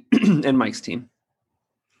Bobby and Mike's team?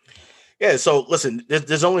 Yeah, so listen,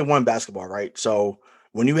 there's only one basketball, right? So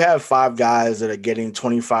when you have 5 guys that are getting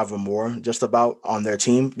 25 or more just about on their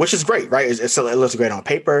team, which is great, right? It looks great on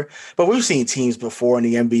paper, but we've seen teams before in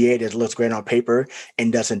the NBA that looks great on paper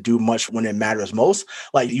and doesn't do much when it matters most.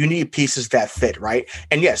 Like, you need pieces that fit, right?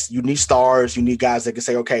 And yes, you need stars, you need guys that can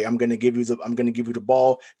say, okay, I'm going to give you the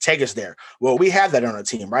ball, take us there. Well, we have that on our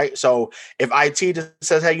team, right? So if IT just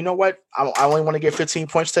says, hey, you know what? I only want to get 15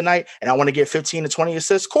 points tonight and I want to get 15 to 20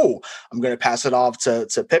 assists, cool. I'm going to pass it off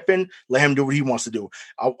to Pippen, let him do what he wants to do.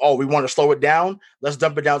 Oh, we want to slow it down. Let's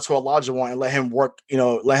dump it down to Olajuwon and let him work.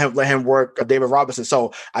 Let him work David Robinson.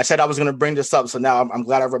 So I said I was going to bring this up. So now I'm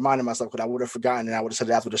glad I reminded myself, because I would have forgotten and I would have said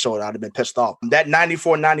it after the show and I'd have been pissed off. That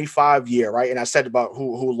 94-95 year, right? And I said about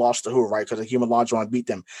who lost to who, right? Because Hakeem Olajuwon beat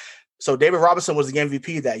them. So David Robinson was the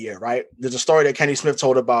MVP that year, right? There's a story that Kenny Smith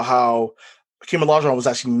told about how Hakeem Olajuwon was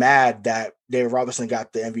actually mad that David Robinson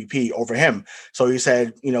got the MVP over him. So he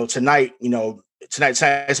said,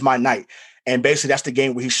 tonight's my night. And basically, that's the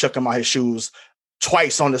game where he shook him out his shoes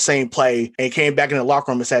twice on the same play and came back in the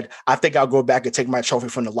locker room and said, I think I'll go back and take my trophy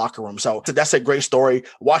from the locker room. So that's a great story.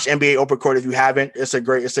 Watch NBA Open Court if you haven't. It's a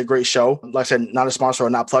great show. Like I said, not a sponsor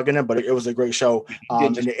or not plugging it, but it was a great show. I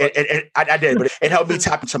did, but it helped me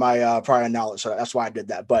tap into my prior knowledge. So that's why I did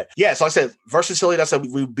that. But yeah, so like I said, versatility, that's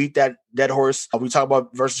we beat that dead horse. We talk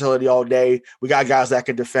about versatility all day. We got guys that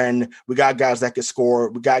can defend. We got guys that can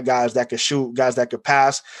score. We got guys that can shoot, guys that could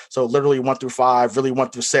pass. So literally 1 through 5, really 1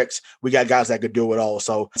 through 6, we got guys that could do it all.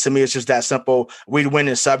 So to me, it's just that simple. We'd win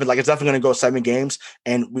in 7. Like, it's definitely going to go 7 games,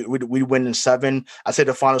 and we win in 7. I say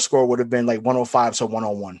the final score would have been like 105 to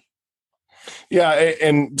 101. Yeah,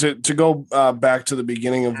 and to go back to the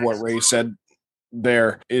beginning of what Ray said,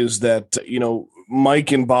 there is that,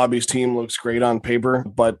 Mike and Bobby's team looks great on paper,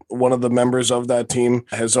 but one of the members of that team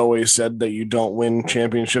has always said that you don't win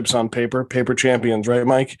championships on paper champions, right,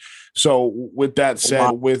 Mike? So with that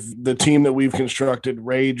said, with the team that we've constructed,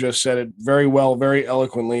 Ray just said it very well, very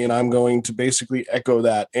eloquently, and I'm going to basically echo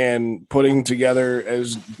that. And putting together,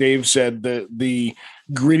 as Dave said, the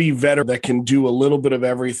gritty veteran that can do a little bit of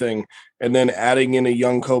everything, and then adding in a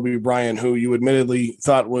young Kobe Bryant, who you admittedly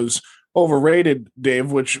thought was overrated,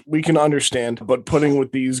 Dave, which we can understand, but putting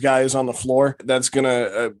with these guys on the floor, that's going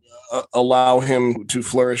to allow him to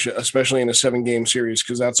flourish, especially in a 7-game series,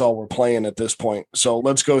 because that's all we're playing at this point. So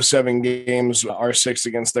let's go 7 games, our 6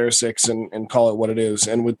 against their 6, and call it what it is.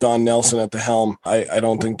 And with Don Nelson at the helm, I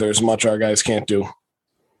don't think there's much our guys can't do. All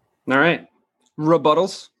right.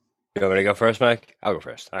 Rebuttals? You want me to go first, Mike? I'll go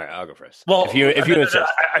first. All right, I'll go first. Well, if you insist.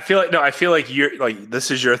 I feel like you're like,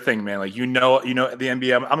 this is your thing, man. Like, the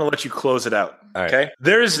NBA. I'm gonna let you close it out. All right. Okay.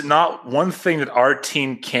 There's not one thing that our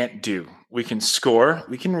team can't do. We can score,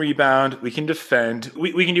 we can rebound, we can defend,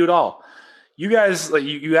 we can do it all. You guys, like,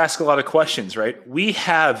 you ask a lot of questions, right? We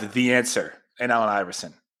have the answer in Allen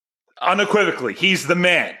Iverson. Unequivocally, he's the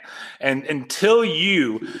man. And until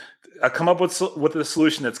you come up with a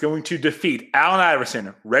solution that's going to defeat Allen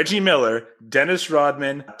Iverson, Reggie Miller, Dennis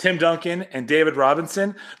Rodman, Tim Duncan, and David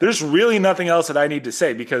Robinson, there's really nothing else that I need to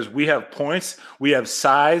say, because we have points, we have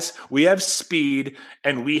size, we have speed,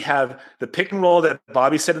 and we have the pick and roll that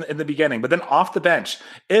Bobby said in the beginning. But then off the bench,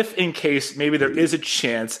 if in case maybe there is a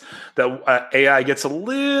chance that AI gets a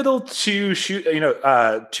little too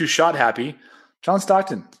shot happy, John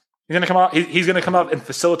Stockton. He's going to come out. He's going to come out and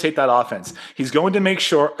facilitate that offense. He's going to make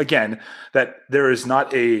sure, again, that there is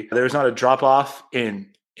not a drop off in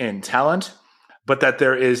talent, but that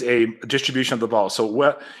there is a distribution of the ball.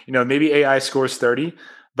 So maybe AI scores 30,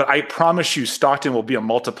 but I promise you, Stockton will be a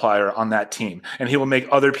multiplier on that team, and he will make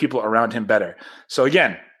other people around him better. So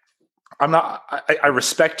again, I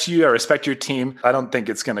respect you. I respect your team. I don't think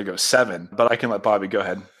it's going to go 7, but I can let Bobby go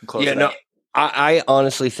ahead and close it out. I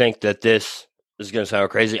honestly think that this is going to sound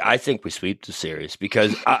crazy. I think we sweep the series,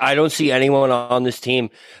 because I don't see anyone on this team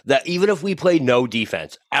that, even if we play no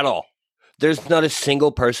defense at all, there's not a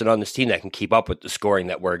single person on this team that can keep up with the scoring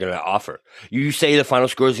that we're going to offer. You say the final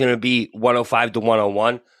score is going to be 105 to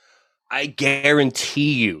 101. I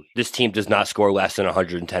guarantee you this team does not score less than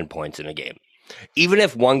 110 points in a game. Even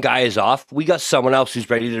if one guy is off, we got someone else who's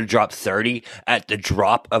ready to drop 30 at the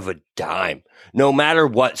drop of a dime. No matter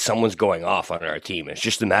what, someone's going off on our team. It's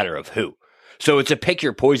just a matter of who. So it's a pick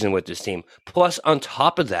your poison with this team. Plus, on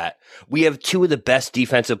top of that, we have 2 of the best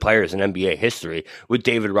defensive players in NBA history with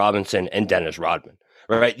David Robinson and Dennis Rodman.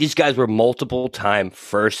 Right? These guys were multiple-time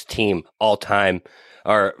first team all-time,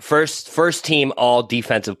 or first team all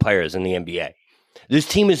defensive players in the NBA. This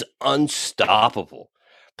team is unstoppable.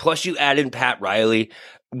 Plus, you add in Pat Riley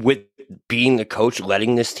with being the coach,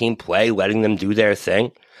 letting this team play, letting them do their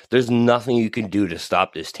thing. There's nothing you can do to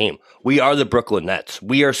stop this team. We are the Brooklyn Nets.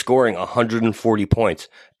 We are scoring 140 points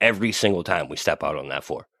every single time we step out on that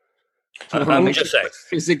floor. I'm just saying.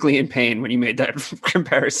 Physically in pain when you made that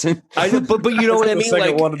comparison. But you know what I mean?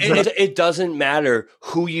 Like, it doesn't matter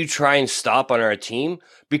who you try and stop on our team,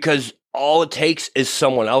 because all it takes is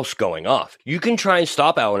someone else going off. You can try and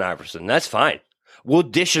stop Allen Iverson. That's fine. We'll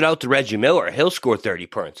dish it out to Reggie Miller. He'll score 30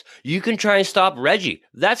 points. You can try and stop Reggie.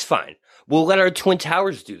 That's fine. We'll let our Twin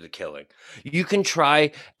Towers do the killing. You can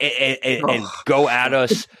try and go at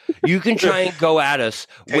us. You can try and go at us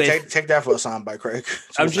with... Take that for a soundbite, Craig.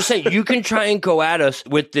 I'm just saying, you can try and go at us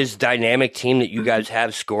with this dynamic team that you guys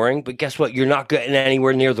have scoring, but guess what? You're not getting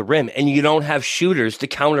anywhere near the rim, and you don't have shooters to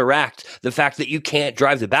counteract the fact that you can't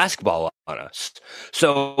drive the basketball on us.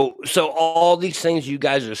 So all these things you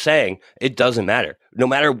guys are saying, it doesn't matter. No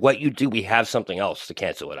matter what you do, we have something else to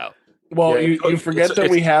cancel it out. Well, you forget that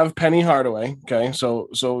we have Penny Hardaway. Okay, so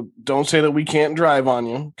don't say that we can't drive on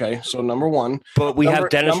you. Okay, so number one, but we have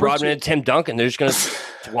Dennis Rodman and Tim Duncan. They're just going to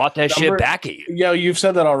swat that shit back at you. Yeah, you've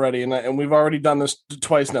said that already, and we've already done this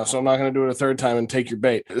twice now, so I'm not going to do it a third time and take your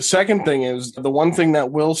bait. The second thing is, the one thing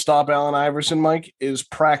that will stop Allen Iverson, Mike, is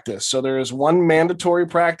practice. So there is one mandatory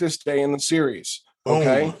practice day in the series.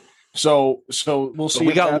 Okay. Boom. So we'll see.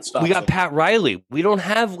 We got Pat Riley. We don't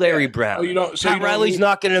have Larry Brown. Pat Riley's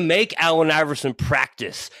not going to make Allen Iverson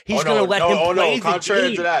practice. He's going to let him play the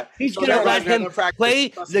game. To that. He's going to let him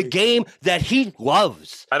play the game that he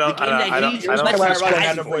loves. I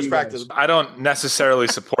don't necessarily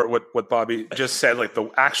support what Bobby just said, like the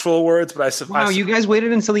actual words, but wow, you guys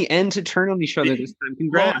waited until the end to turn on each other this time.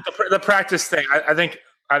 Congrats. Well, the practice thing,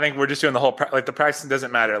 I think we're just doing the whole the practicing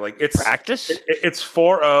doesn't matter. Like, it's practice. It's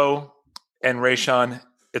 4-0 and Rayshawn.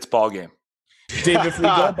 It's ball game. Dave, if we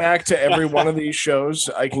go back to every one of these shows,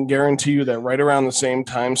 I can guarantee you that right around the same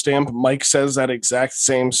timestamp, Mike says that exact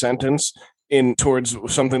same sentence in towards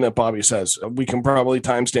something that Bobby says. We can probably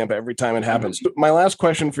timestamp every time it happens. My last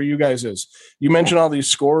question for you guys is, you mentioned all these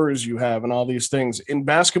scorers you have and all these things. In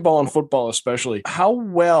basketball and football especially, how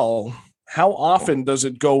often does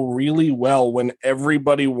it go really well when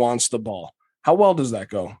everybody wants the ball? How well does that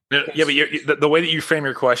go? Yeah, but the way that you frame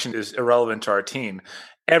your question is irrelevant to our team.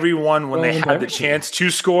 Everyone, when they have the chance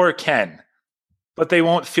to score, can. But they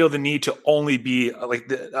won't feel the need to only be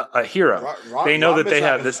like a hero. They know that they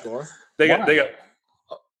have this. Score. They got.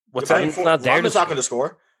 What's that? Rodman's not there. Rodman's not going to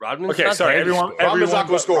score. Rodman's Okay, sorry. Everyone. Rodman's not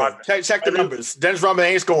going to score. Check the numbers. Dennis Rodman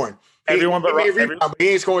ain't scoring. Everyone but Rodman. He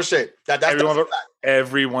ain't scoring shit.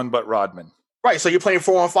 Everyone but Rodman. Right. So you're playing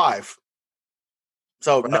 4-on-5.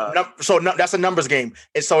 So that's a numbers game.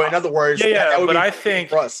 And so in other words, but I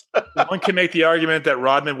think one can make the argument that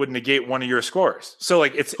Rodman would negate one of your scores. So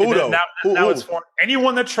like it's now it's for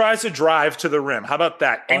anyone that tries to drive to the rim. How about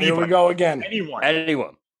that? Here we go again.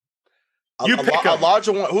 Anyone. You pick a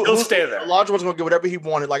larger one. He'll stay there. A larger one's going to get whatever he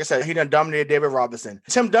wanted. Like I said, he done dominated David Robinson.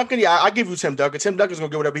 Tim Duncan, I give you Tim Duncan. Tim Duncan's going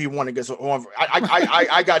to get whatever he wanted.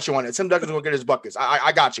 I got you on it. Tim Duncan's going to get his buckets.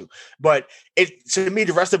 I got you. But to me,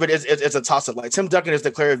 the rest of it is a toss-up. Like Tim Duncan is the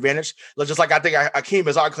clear advantage. Just like I think Akeem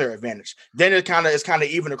is our clear advantage. Then it's kind of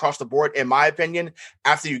even across the board, in my opinion,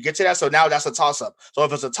 after you get to that. So now that's a toss-up. So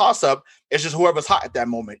if it's a toss-up, it's just whoever's hot at that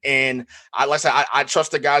moment. And I trust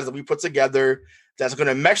the guys that we put together that's going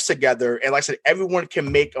to mesh together. And like I said, everyone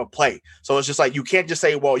can make a play. So it's just like, you can't just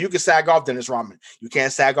say, well, you can sag off Dennis Rodman. You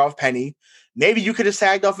can't sag off Penny. Maybe you could have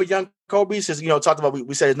sagged off a young Kobe since, talked about,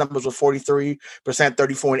 we said his numbers were 43%,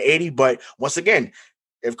 34 and 80. But once again,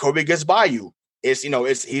 if Kobe gets by you, he's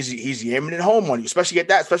yamming it home on you, especially at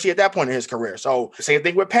that point in his career. So same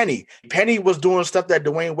thing with Penny. Penny was doing stuff that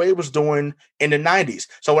Dwayne Wade was doing in the 90s.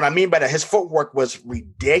 So what I mean by that, his footwork was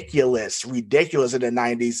ridiculous in the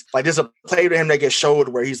 90s. Like there's a play to him that gets showed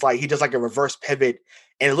where he does like a reverse pivot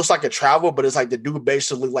and it looks like a travel, but it's like the dude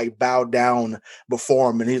basically like bowed down before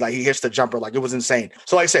him and he hits the jumper. Like it was insane.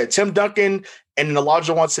 So like I said, Tim Duncan and the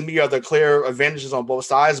larger ones to me are the clear advantages on both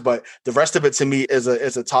sides, but the rest of it to me is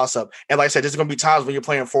a toss-up. And like I said, there's going to be times when you're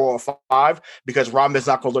playing 4 or 5 because Rodman's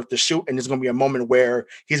not going to look to shoot, and there's going to be a moment where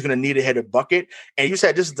he's going to need to hit a bucket. And you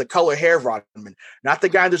said this is the color hair Rodman, not the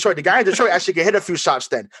guy in Detroit. The guy in Detroit actually could hit a few shots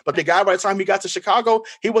then, but the guy by the time he got to Chicago,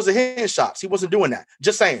 he wasn't hitting shots. He wasn't doing that.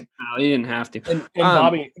 Just saying. No, he didn't have to. And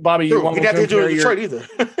Bobby, you want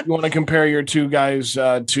to compare your two guys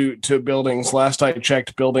to buildings. Last I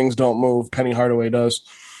checked, buildings don't move. Penny Hardaway does.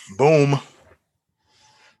 Boom.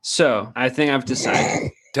 So I think I've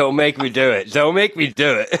decided. Don't make me do it.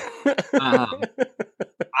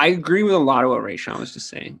 I agree with a lot of what Rayshawn was just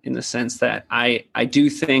saying in the sense that I do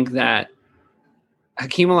think that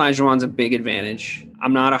Hakeem Olajuwon's a big advantage.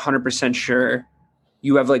 I'm not 100% sure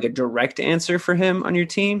you have like a direct answer for him on your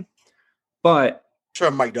team, but sure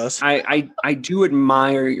Mike does. I do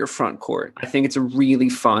admire your front court. I think it's a really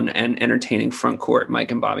fun and entertaining front court,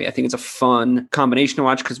 Mike and Bobby. I think it's a fun combination to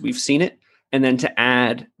watch because we've seen it. And then to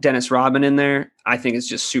add Dennis Rodman in there, I think it's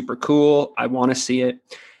just super cool. I want to see it.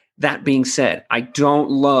 That being said, I don't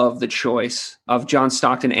love the choice of John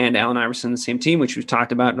Stockton and Allen Iverson in the same team, which we've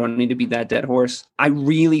talked about. Don't need to beat that dead horse. I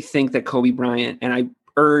really think that Kobe Bryant, and I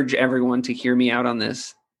urge everyone to hear me out on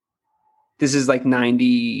this. This is like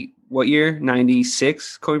 90, what year?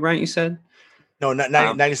 96, Kobe Bryant, you said? No,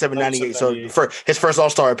 97, 98. So for his first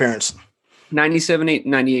All-Star appearance. 97,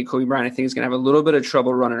 98, Kobe Bryant, I think is going to have a little bit of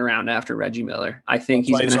trouble running around after Reggie Miller. I think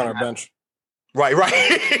he's on our bench. Right.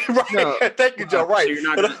 No, thank you, Joe. Right. So you're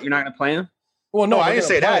not going to play him? Well, no, I didn't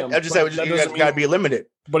say that. I just said you got to be limited.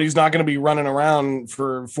 But he's not going to be running around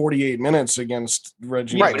for 48 minutes against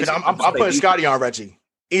Reggie. Right, because I'm putting Scotty on Reggie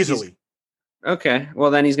easily. Okay,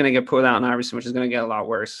 well then he's going to get put out on Iverson, which is going to get a lot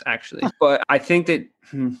worse, actually. But I think that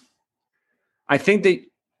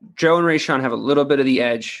Joe and Rayshawn have a little bit of the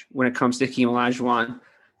edge when it comes to Hakeem Olajuwon.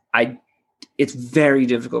 It's very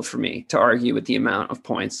difficult for me to argue with the amount of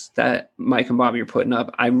points that Mike and Bobby are putting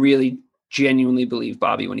up. I really genuinely believe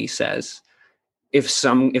Bobby when he says, if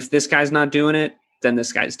this guy's not doing it, then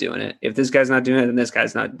this guy's doing it. If this guy's not doing it, then this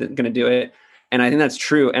guy's not going to do it. And I think that's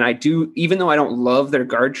true. And I do, even though I don't love their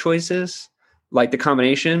guard choices, like the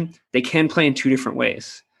combination, they can play in two different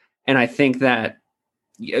ways. And I think that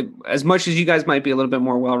as much as you guys might be a little bit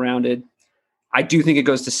more well-rounded, I do think it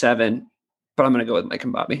goes to 7, but I'm going to go with Mike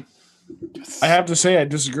and Bobby. I have to say I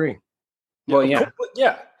disagree. Well, yeah.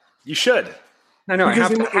 Yeah, you should. I know.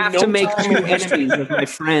 Because I have to make two enemies with my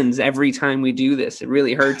friends every time we do this. It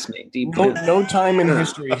really hurts me deep down. No time in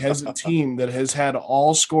history has a team that has had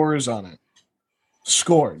all scorers on it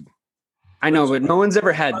scored. I know, but no one's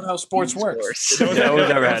ever had That's not how sports works. No one's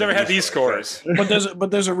ever had these scores. But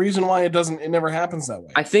there's a reason why it never happens that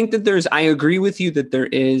way. I think that I agree with you that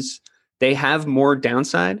they have more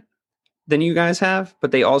downside than you guys have,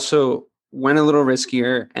 but they also went a little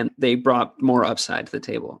riskier and they brought more upside to the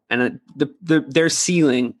table. And their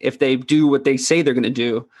ceiling, if they do what they say they're going to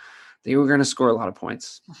do, they were going to score a lot of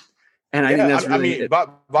points. And I think that's really,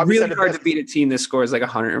 really hard to beat a team that scores like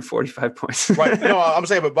 145 points. Right. No, I'm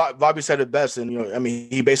saying, but Bobby said it best. And,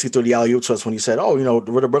 he basically threw the alley-oop to us when he said, we're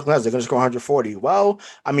the Brooklyn Nets, they're going to score 140. Well,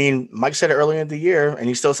 Mike said it earlier in the year, and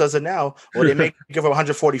he still says it now. Well, they may give up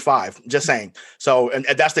 145. Just saying. So, and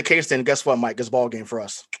if that's the case, then guess what, Mike? It's ball game for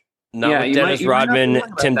us. With Dennis Rodman,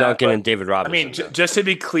 Tim Duncan, and David Robinson. Just to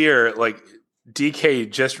be clear, like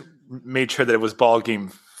DK just made sure that it was ball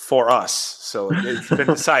game for us. So it's been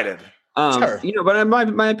decided. Sure. But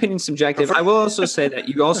my opinion's subjective. I will also say that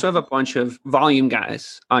you also have a bunch of volume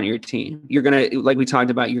guys on your team. You're going to, like we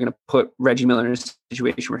talked about, you're going to put Reggie Miller in a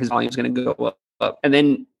situation where his volume is going to go up. And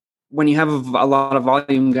then when you have a lot of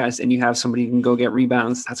volume guys and you have somebody who can go get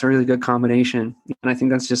rebounds, that's a really good combination. And I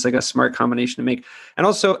think that's just like a smart combination to make. And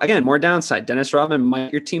also, again, more downside. Dennis Rodman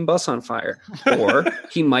might your team bus on fire, or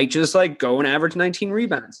he might just like go and average 19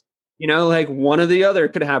 rebounds. Like one or the other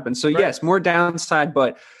could happen. So yes, more downside,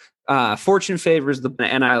 but fortune favors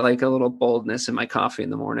and I like a little boldness in my coffee in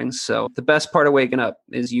the morning. So the best part of waking up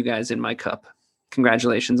is you guys in my cup.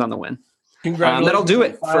 Congratulations on the win. That'll do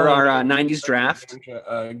it for our 90s draft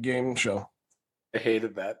game show. I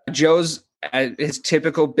hated that. Joe's his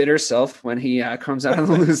typical bitter self when he comes out on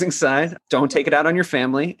the losing side. Don't take it out on your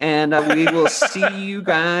family. And we will see you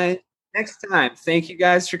guys next time. Thank you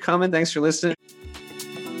guys for coming. Thanks for listening.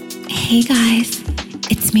 Hey guys,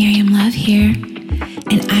 it's Miriam Love here.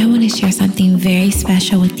 And I want to share something very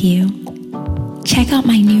special with you. Check out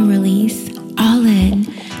my new release, All In,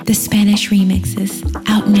 the Spanish remixes,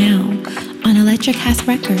 out now on Electric House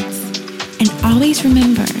Records. And always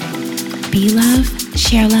remember, be love,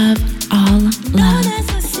 share love, all love.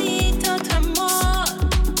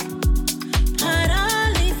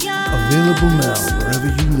 Available now wherever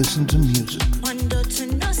you listen to music.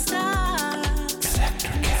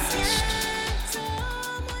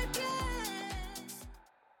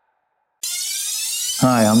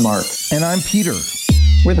 Hi, I'm Mark. And I'm Peter.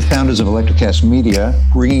 We're the founders of Electrocast Media,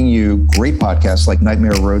 bringing you great podcasts like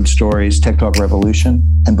Nightmare Road Stories, Tech Talk Revolution,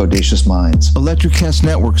 and Bodacious Minds. Electrocast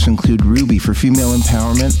networks include Ruby for female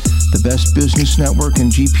empowerment, the Best Business Network,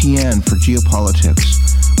 and GPN for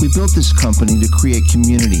geopolitics. We built this company to create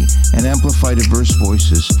community and amplify diverse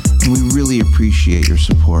voices, and we really appreciate your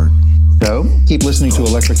support. So keep listening to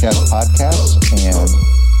Electrocast podcasts and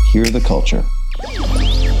hear the culture.